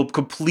 Yeah, we'll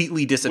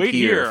completely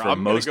disappear for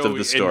most of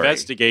the story.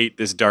 Investigate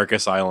this dark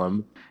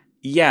asylum.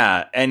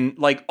 Yeah, and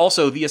like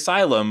also the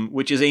asylum,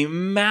 which is a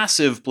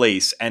massive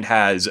place and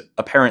has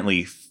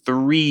apparently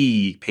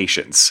 3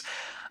 patients.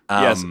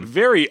 Yes,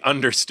 very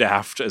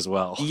understaffed as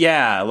well.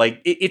 Yeah,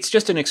 like it's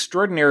just an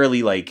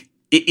extraordinarily like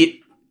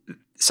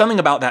something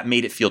about that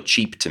made it feel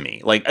cheap to me.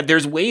 Like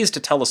there's ways to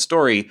tell a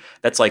story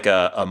that's like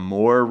a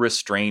more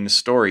restrained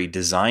story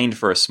designed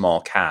for a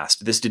small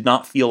cast. This did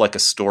not feel like a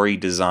story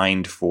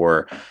designed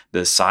for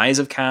the size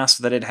of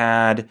cast that it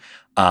had.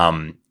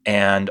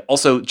 And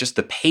also just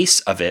the pace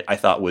of it, I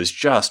thought was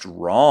just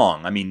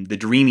wrong. I mean, the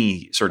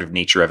dreamy sort of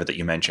nature of it that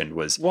you mentioned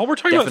was While we're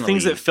talking about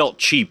things that felt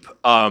cheap,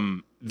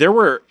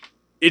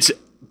 it's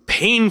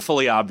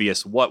painfully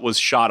obvious what was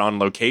shot on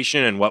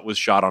location and what was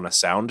shot on a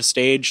sound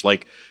stage.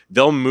 Like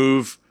they'll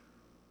move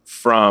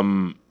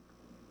from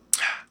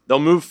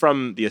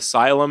the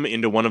asylum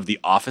into one of the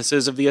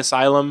offices of the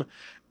asylum,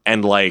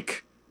 and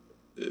like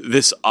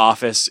this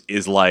office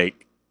is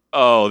like,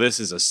 oh, this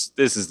is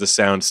the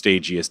sound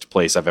stagiest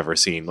place I've ever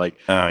seen. Like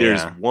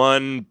there's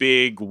one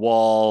big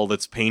wall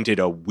that's painted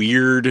a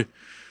weird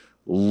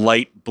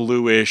light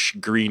bluish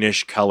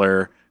greenish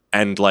color.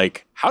 And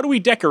like, how do we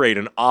decorate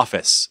an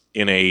office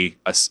in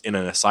an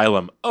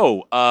asylum?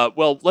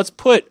 Well, let's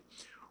put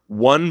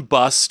one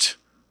bust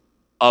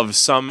of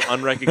some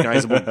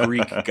unrecognizable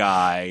Greek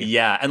guy.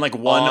 Yeah, and like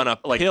one on a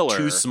pillar,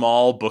 too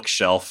small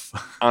bookshelf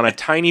on a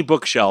tiny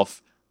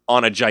bookshelf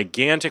on a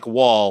gigantic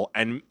wall,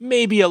 and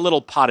maybe a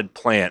little potted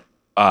plant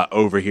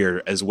over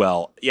here as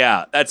well.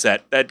 Yeah, that's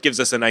it. That gives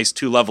us a nice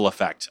 2-level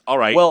effect. All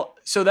right. Well,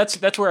 so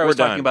that's where I was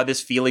talking about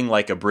this feeling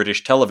like a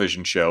British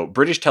television show.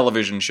 British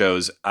television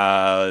shows,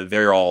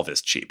 they're all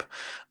this cheap.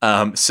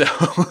 So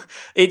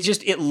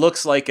it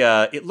looks like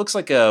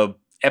a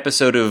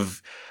episode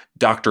of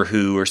Doctor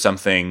Who or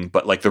something,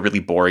 but like the really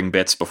boring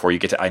bits before you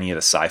get to any of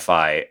the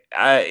sci-fi.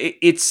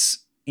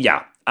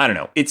 I don't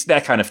know. It's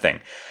that kind of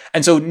thing.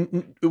 And so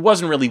it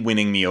wasn't really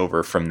winning me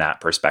over from that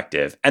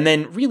perspective. And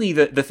then really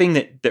the thing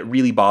that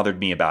really bothered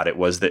me about it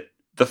was that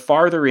the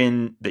farther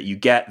in that you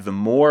get, the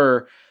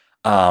more,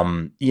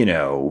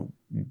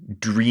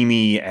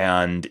 dreamy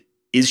and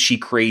is she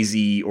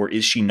crazy or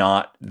is she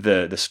not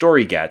the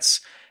story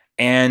gets.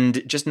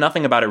 And just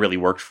nothing about it really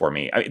worked for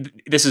me.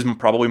 This is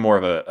probably more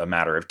of a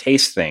matter of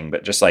taste thing,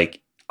 but just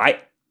like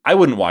I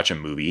wouldn't watch a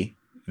movie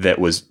that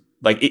was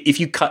like, if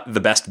you cut the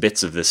best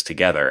bits of this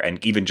together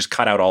and even just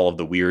cut out all of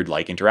the weird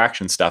like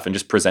interaction stuff and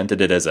just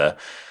presented it as a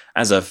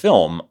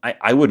film,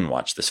 I wouldn't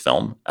watch this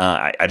film.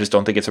 I just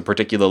don't think it's a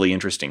particularly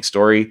interesting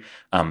story.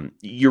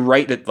 You're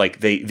right that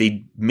like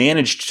they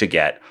managed to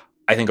get,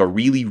 I think, a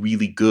really,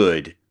 really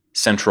good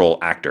central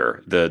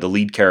actor. The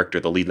lead character,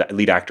 the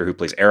lead actor who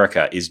plays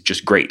Erica is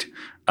just great.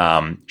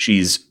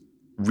 She's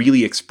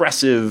really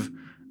expressive,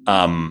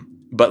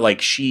 but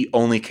like she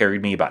only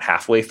carried me about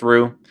halfway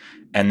through.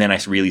 And then I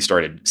really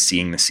started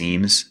seeing the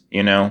seams,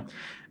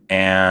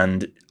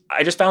 and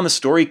I just found the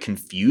story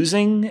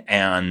confusing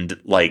and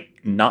like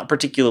not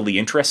particularly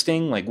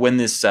interesting. Like when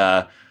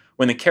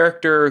the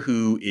character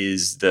who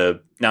is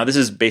now this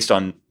is based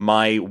on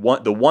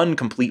the one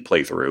complete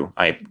playthrough.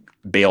 I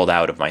bailed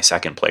out of my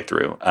second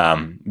playthrough.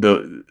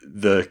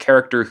 The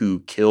character who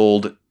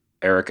killed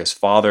Erica's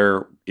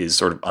father is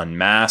sort of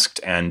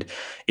unmasked, and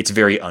it's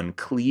very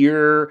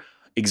unclear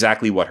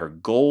exactly what her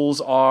goals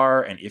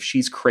are and if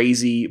she's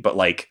crazy. But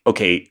like,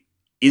 okay,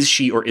 is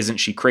she or isn't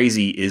she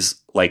crazy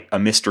is like a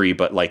mystery,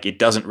 but like it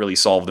doesn't really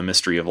solve the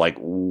mystery of like,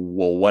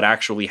 well, what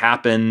actually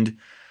happened?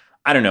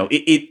 I don't know.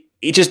 It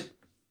just,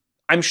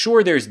 I'm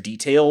sure there's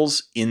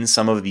details in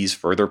some of these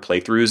further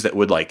playthroughs that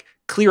would like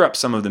clear up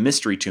some of the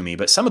mystery to me,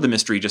 but some of the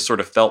mystery just sort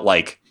of felt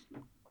like,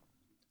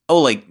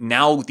 oh, like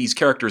now these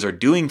characters are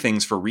doing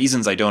things for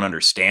reasons I don't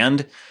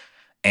understand.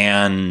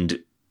 And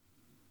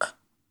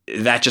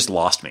that just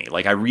lost me.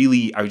 Like I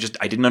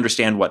didn't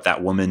understand what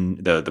that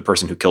woman, the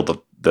person who killed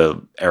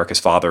the Erica's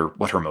father,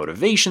 what her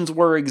motivations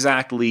were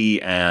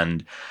exactly.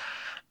 And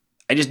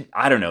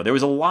I don't know. There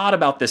was a lot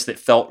about this that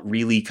felt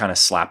really kind of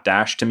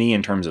slapdash to me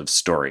in terms of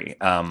story.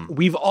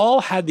 We've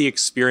all had the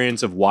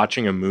experience of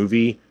watching a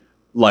movie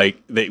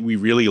like that we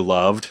really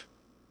loved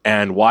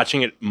and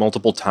watching it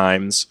multiple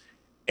times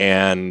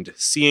and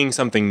seeing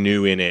something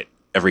new in it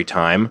every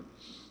time.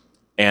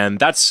 And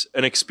that's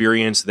an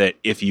experience that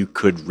if you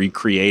could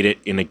recreate it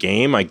in a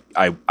game,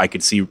 I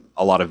could see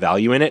a lot of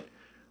value in it.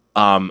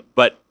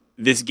 But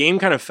this game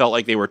kind of felt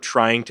like they were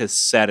trying to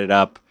set it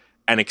up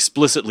and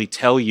explicitly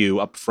tell you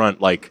up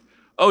front, like,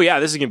 oh yeah,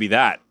 this is gonna be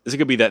that. This is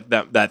gonna be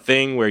that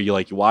thing where you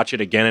watch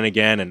it again and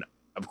again, and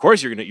of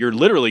course you're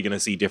literally gonna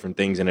see different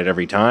things in it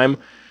every time,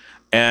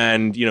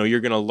 and you're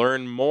gonna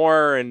learn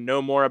more and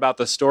know more about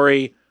the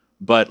story.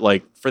 But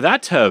like for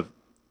that to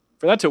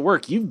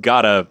work, you've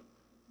gotta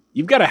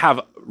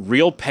have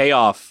real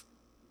payoff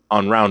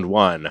on round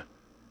one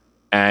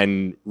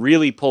and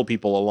really pull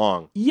people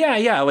along.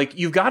 Yeah. Like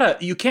you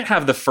can't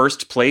have the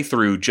first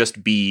playthrough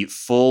just be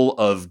full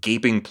of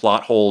gaping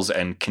plot holes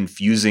and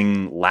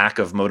confusing lack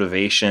of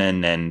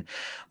motivation, and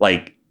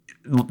like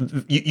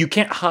you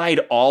can't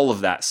hide all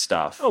of that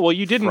stuff. Oh, well,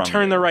 you didn't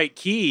turn the right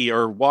key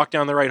or walk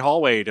down the right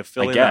hallway to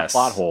fill in that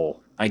plot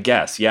hole. I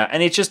guess, yeah.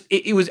 And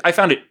I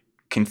found it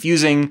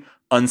confusing,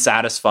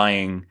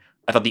 unsatisfying.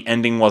 I thought the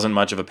ending wasn't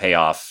much of a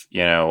payoff,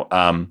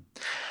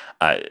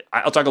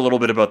 I'll talk a little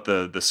bit about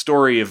the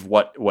story of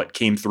what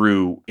came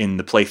through in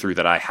the playthrough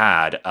that I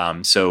had.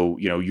 So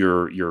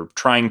you're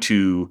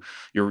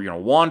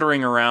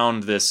wandering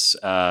around this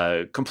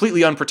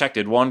completely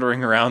unprotected,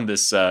 wandering around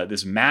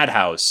this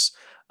madhouse,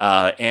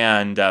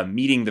 and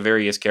meeting the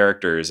various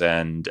characters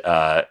and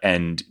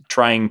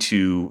trying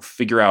to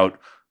figure out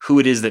who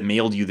it is that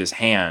mailed you this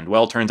hand.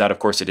 Well, it turns out, of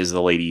course, it is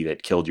the lady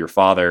that killed your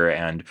father,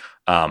 and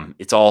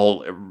it's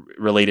all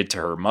related to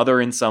her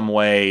mother in some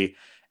way.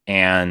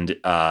 And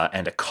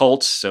a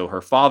cult. So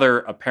her father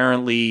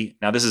apparently,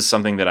 now this is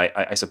something that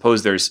I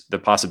suppose there's the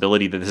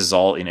possibility that this is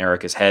all in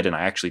Erica's head, and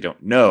I actually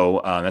don't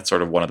know. That's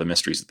sort of one of the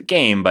mysteries of the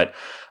game, but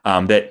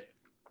that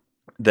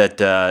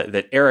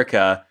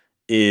Erica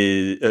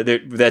is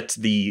that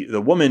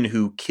the woman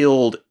who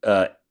killed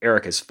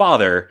Erica's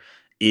father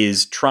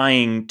is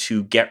trying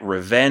to get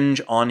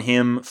revenge on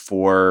him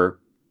for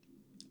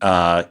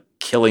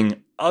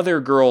killing other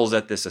girls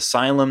at this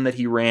asylum that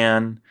he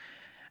ran.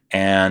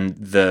 And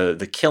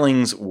the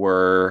killings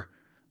were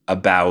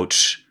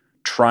about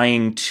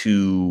trying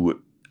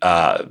to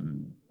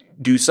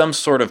do some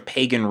sort of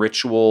pagan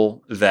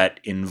ritual that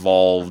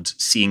involved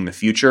seeing the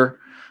future.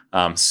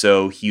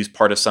 So he was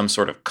part of some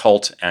sort of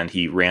cult, and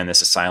he ran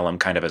this asylum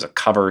kind of as a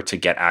cover to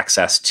get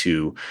access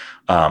to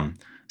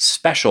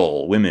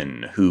special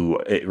women who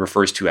it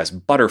refers to as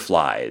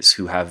butterflies,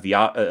 who have the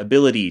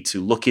ability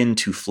to look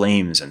into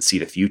flames and see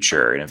the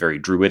future in a very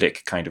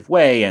druidic kind of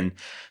way. And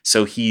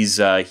so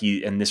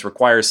and this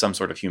requires some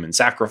sort of human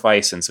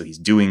sacrifice, and so he's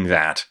doing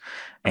that.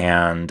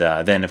 And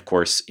then, of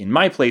course, in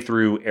my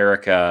playthrough,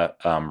 Erica,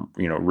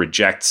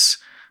 rejects.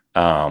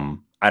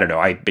 I don't know.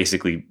 I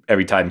basically,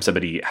 every time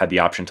somebody had the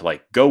option to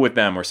go with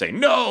them or say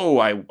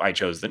no, I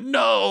chose the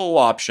no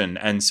option.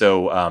 And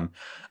so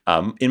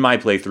in my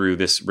playthrough,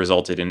 this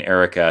resulted in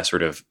Erica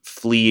sort of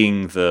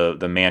fleeing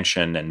the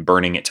mansion and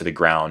burning it to the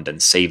ground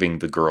and saving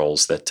the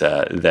girls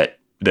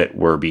that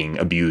were being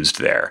abused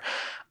there.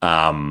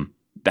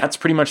 That's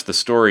pretty much the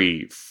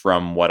story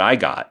from what I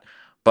got.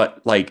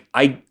 But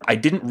I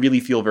didn't really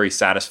feel very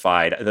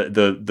satisfied.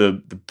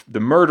 The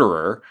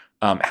murderer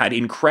had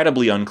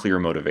incredibly unclear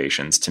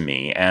motivations to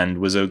me and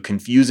was a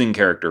confusing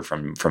character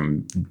from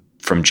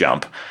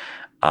jump.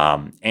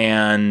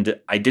 And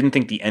I didn't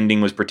think the ending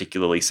was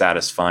particularly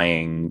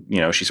satisfying.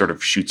 She sort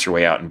of shoots her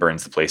way out and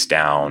burns the place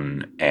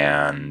down,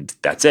 and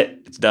that's it.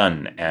 It's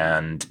done.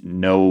 And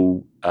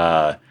no,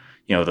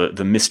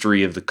 the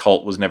mystery of the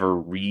cult was never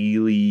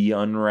really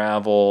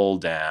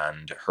unraveled,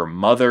 and her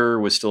mother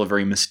was still a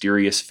very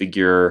mysterious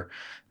figure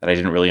that I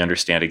didn't really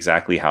understand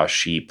exactly how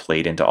she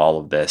played into all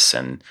of this.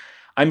 And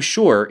I'm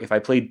sure if I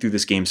played through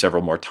this game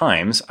several more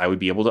times, I would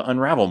be able to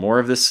unravel more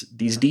of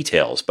these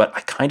details, but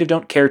I kind of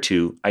don't care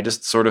to. I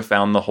just sort of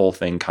found the whole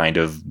thing kind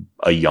of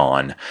a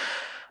yawn.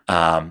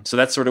 So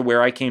that's sort of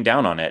where I came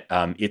down on it.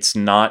 It's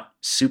not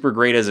super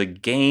great as a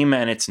game,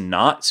 and it's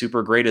not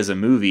super great as a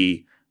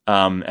movie.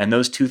 And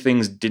those two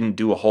things didn't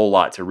do a whole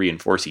lot to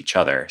reinforce each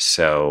other.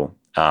 So,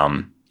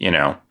 FMV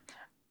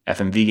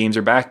games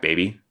are back,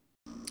 baby.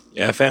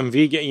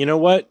 FMV, you know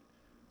what?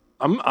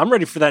 I'm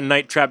ready for that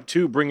Night Trap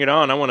 2. Bring it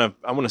on. I want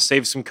to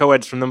save some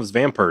co-eds from those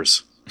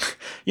vampires.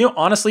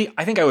 Honestly,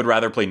 I think I would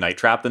rather play Night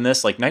Trap than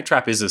this. Night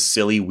Trap is a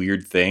silly,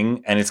 weird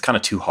thing, and it's kind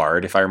of too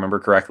hard if I remember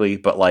correctly.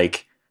 But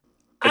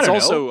it's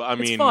also,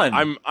 it's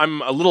fun.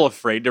 I'm a little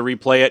afraid to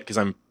replay it because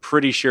I'm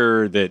pretty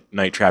sure that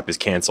Night Trap is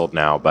canceled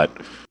now. But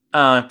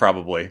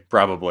probably,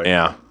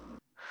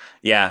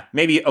 yeah.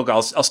 Maybe. Okay,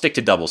 I'll stick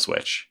to Double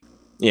Switch.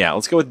 Yeah,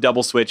 let's go with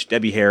Double Switch.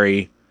 Debbie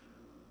Harry.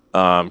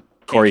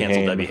 Corey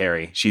Haim. Debbie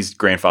Harry. She's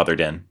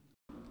grandfathered in.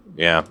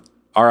 Yeah.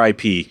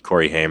 R.I.P.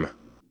 Corey Haim.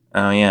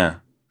 Oh, yeah.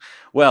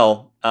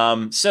 Well,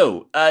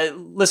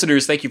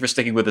 listeners, thank you for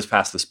sticking with us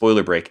past the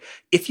spoiler break.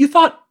 If you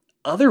thought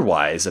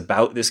otherwise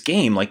about this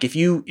game, if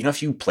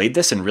you played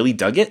this and really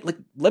dug it,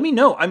 let me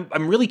know.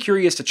 I'm really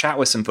curious to chat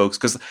with some folks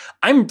because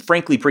I'm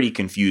frankly pretty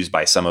confused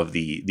by some of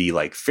the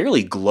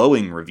fairly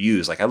glowing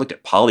reviews. I looked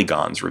at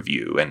Polygon's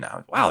review and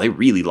wow, they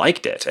really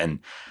liked it. And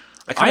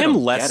I am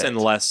less and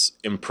less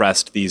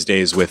impressed these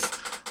days with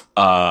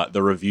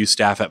the review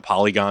staff at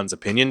Polygon's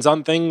opinions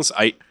on things.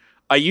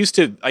 I used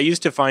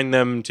to find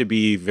them to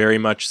be very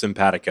much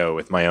simpatico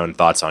with my own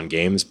thoughts on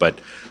games, but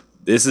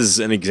this is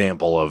an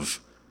example of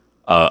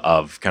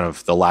kind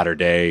of the latter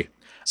day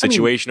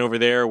situation over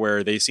there,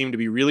 where they seem to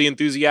be really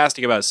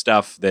enthusiastic about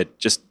stuff that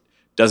just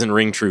doesn't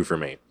ring true for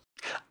me.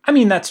 I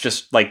mean, that's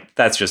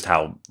just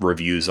how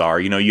reviews are.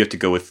 You have to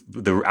go with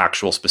the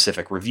actual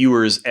specific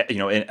reviewers.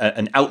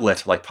 An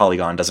outlet like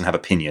Polygon doesn't have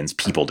opinions;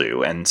 people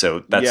do, and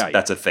so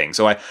that's a thing.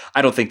 So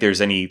I don't think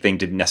there's anything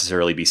to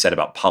necessarily be said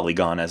about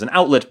Polygon as an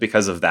outlet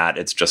because of that.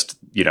 It's just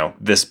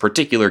this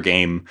particular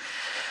game.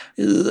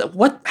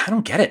 What? I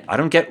don't get it. I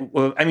don't get.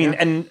 I mean,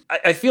 and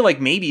I feel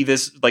like maybe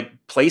this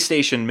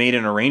PlayStation made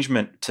an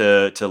arrangement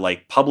to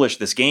publish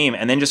this game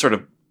and then just sort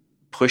of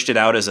pushed it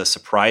out as a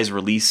surprise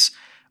release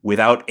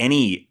without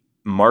any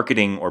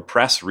marketing or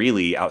press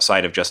really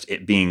outside of just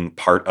it being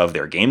part of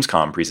their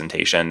Gamescom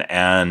presentation.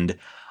 And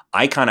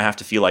I kind of have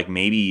to feel like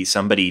maybe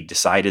somebody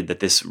decided that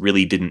this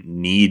really didn't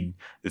need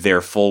their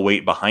full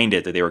weight behind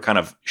it, that they were kind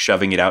of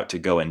shoving it out to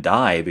go and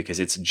die, because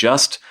it's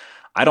just,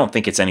 I don't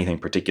think it's anything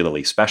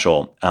particularly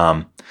special.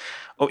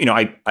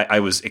 I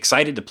was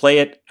excited to play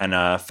it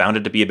and found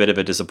it to be a bit of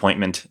a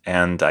disappointment,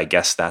 and I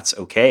guess that's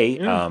okay.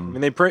 Yeah. I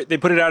mean, they put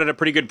it out at a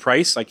pretty good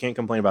price. I can't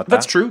complain about that.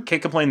 That's true.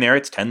 Can't complain there.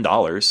 It's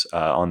 $10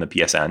 on the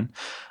PSN.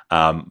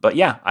 But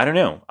yeah, I don't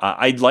know.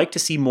 I'd like to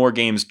see more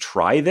games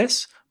try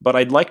this, but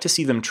I'd like to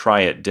see them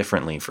try it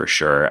differently for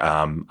sure.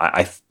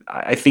 I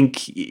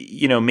think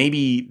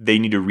maybe they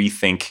need to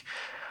rethink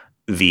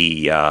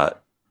the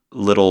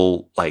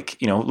little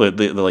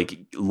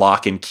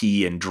lock and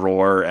key and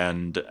drawer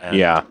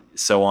and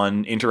so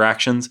on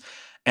interactions.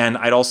 And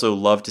I'd also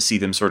love to see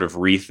them sort of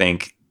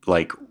rethink,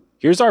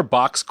 here's our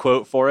box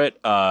quote for it.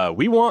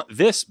 We want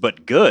this,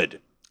 but good.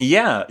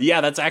 Yeah,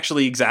 that's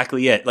actually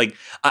exactly it.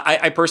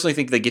 I personally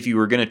think that if you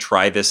were going to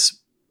try this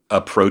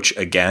approach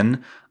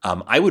again,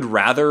 I would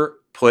rather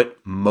put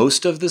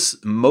most of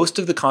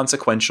the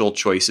consequential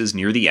choices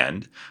near the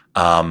end.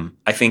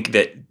 I think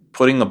that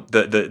putting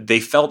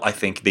they felt, I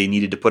think they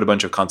needed to put a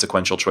bunch of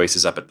consequential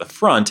choices up at the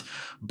front,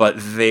 but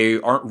they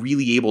aren't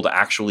really able to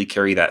actually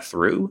carry that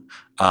through.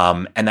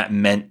 And that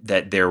meant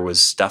that there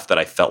was stuff that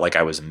I felt like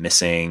I was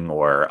missing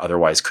or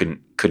otherwise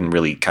couldn't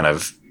really kind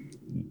of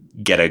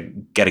get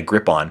a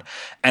grip on.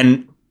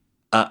 And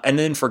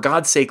then for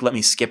God's sake, let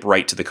me skip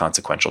right to the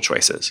consequential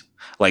choices.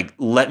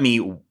 Let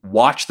me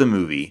watch the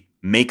movie,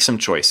 make some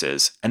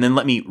choices, and then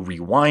let me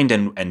rewind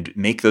and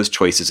make those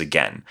choices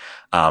again.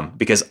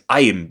 Because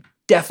I am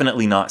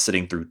definitely not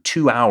sitting through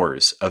 2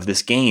 hours of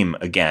this game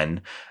again,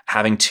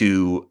 having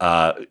to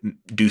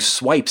do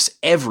swipes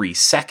every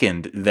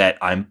second that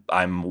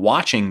I'm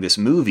watching this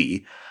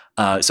movie.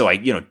 So I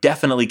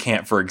definitely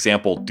can't, for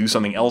example, do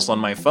something else on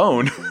my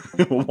phone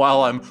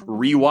while I'm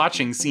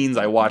rewatching scenes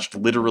I watched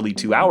literally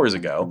 2 hours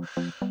ago.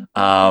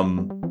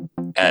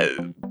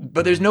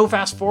 But there's no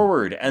fast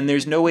forward, and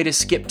there's no way to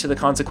skip to the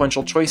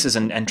consequential choices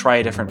and try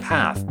a different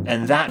path.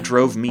 And that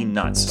drove me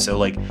nuts.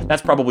 So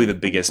that's probably the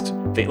biggest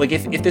thing.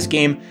 If this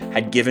game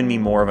had given me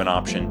more of an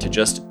option to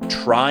just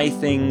try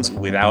things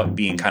without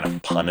being kind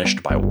of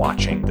punished by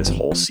watching this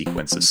whole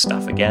sequence of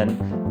stuff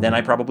again, then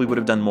I probably would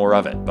have done more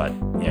of it. But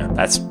yeah,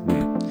 that's...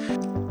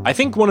 I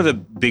think one of the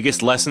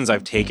biggest lessons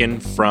I've taken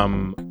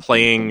from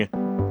playing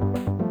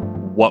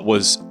what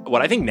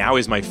I think now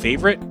is my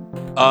favorite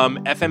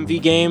FMV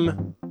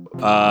game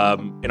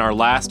in our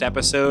last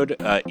episode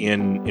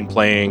in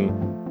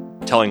playing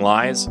Telling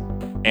Lies,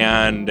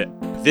 and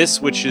this,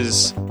 which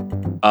is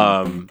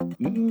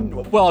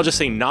I'll just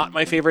say not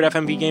my favorite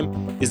FMV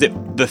game, is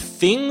that the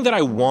thing that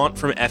I want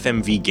from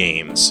FMV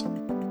games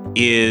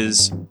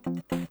is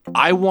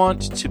I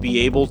want to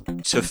be able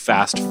to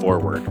fast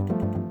forward.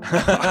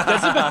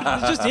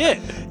 That's just it.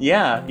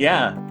 Yeah,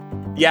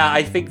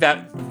 I think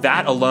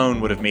that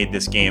alone would have made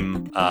this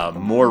game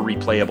more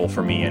replayable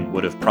for me, and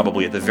would have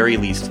probably at the very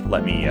least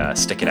let me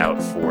stick it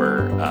out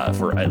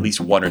for at least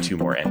one or two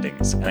more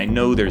endings. And I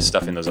know there's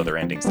stuff in those other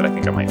endings that I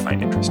think I might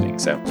find interesting.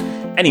 So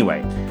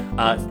anyway,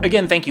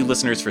 again, thank you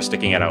listeners for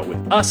sticking it out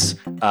with us,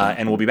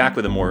 and we'll be back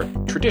with a more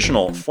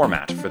traditional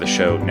format for the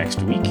show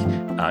next week.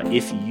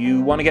 If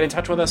you want to get in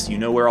touch with us, you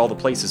know where all the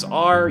places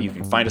are. You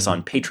can find us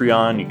on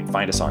Patreon, you can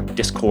find us on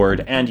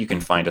Discord, and you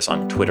can find us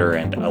on Twitter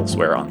and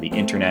elsewhere on the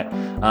internet.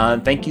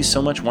 Thank you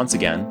so much once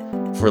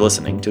again for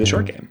listening to The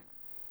Short Game.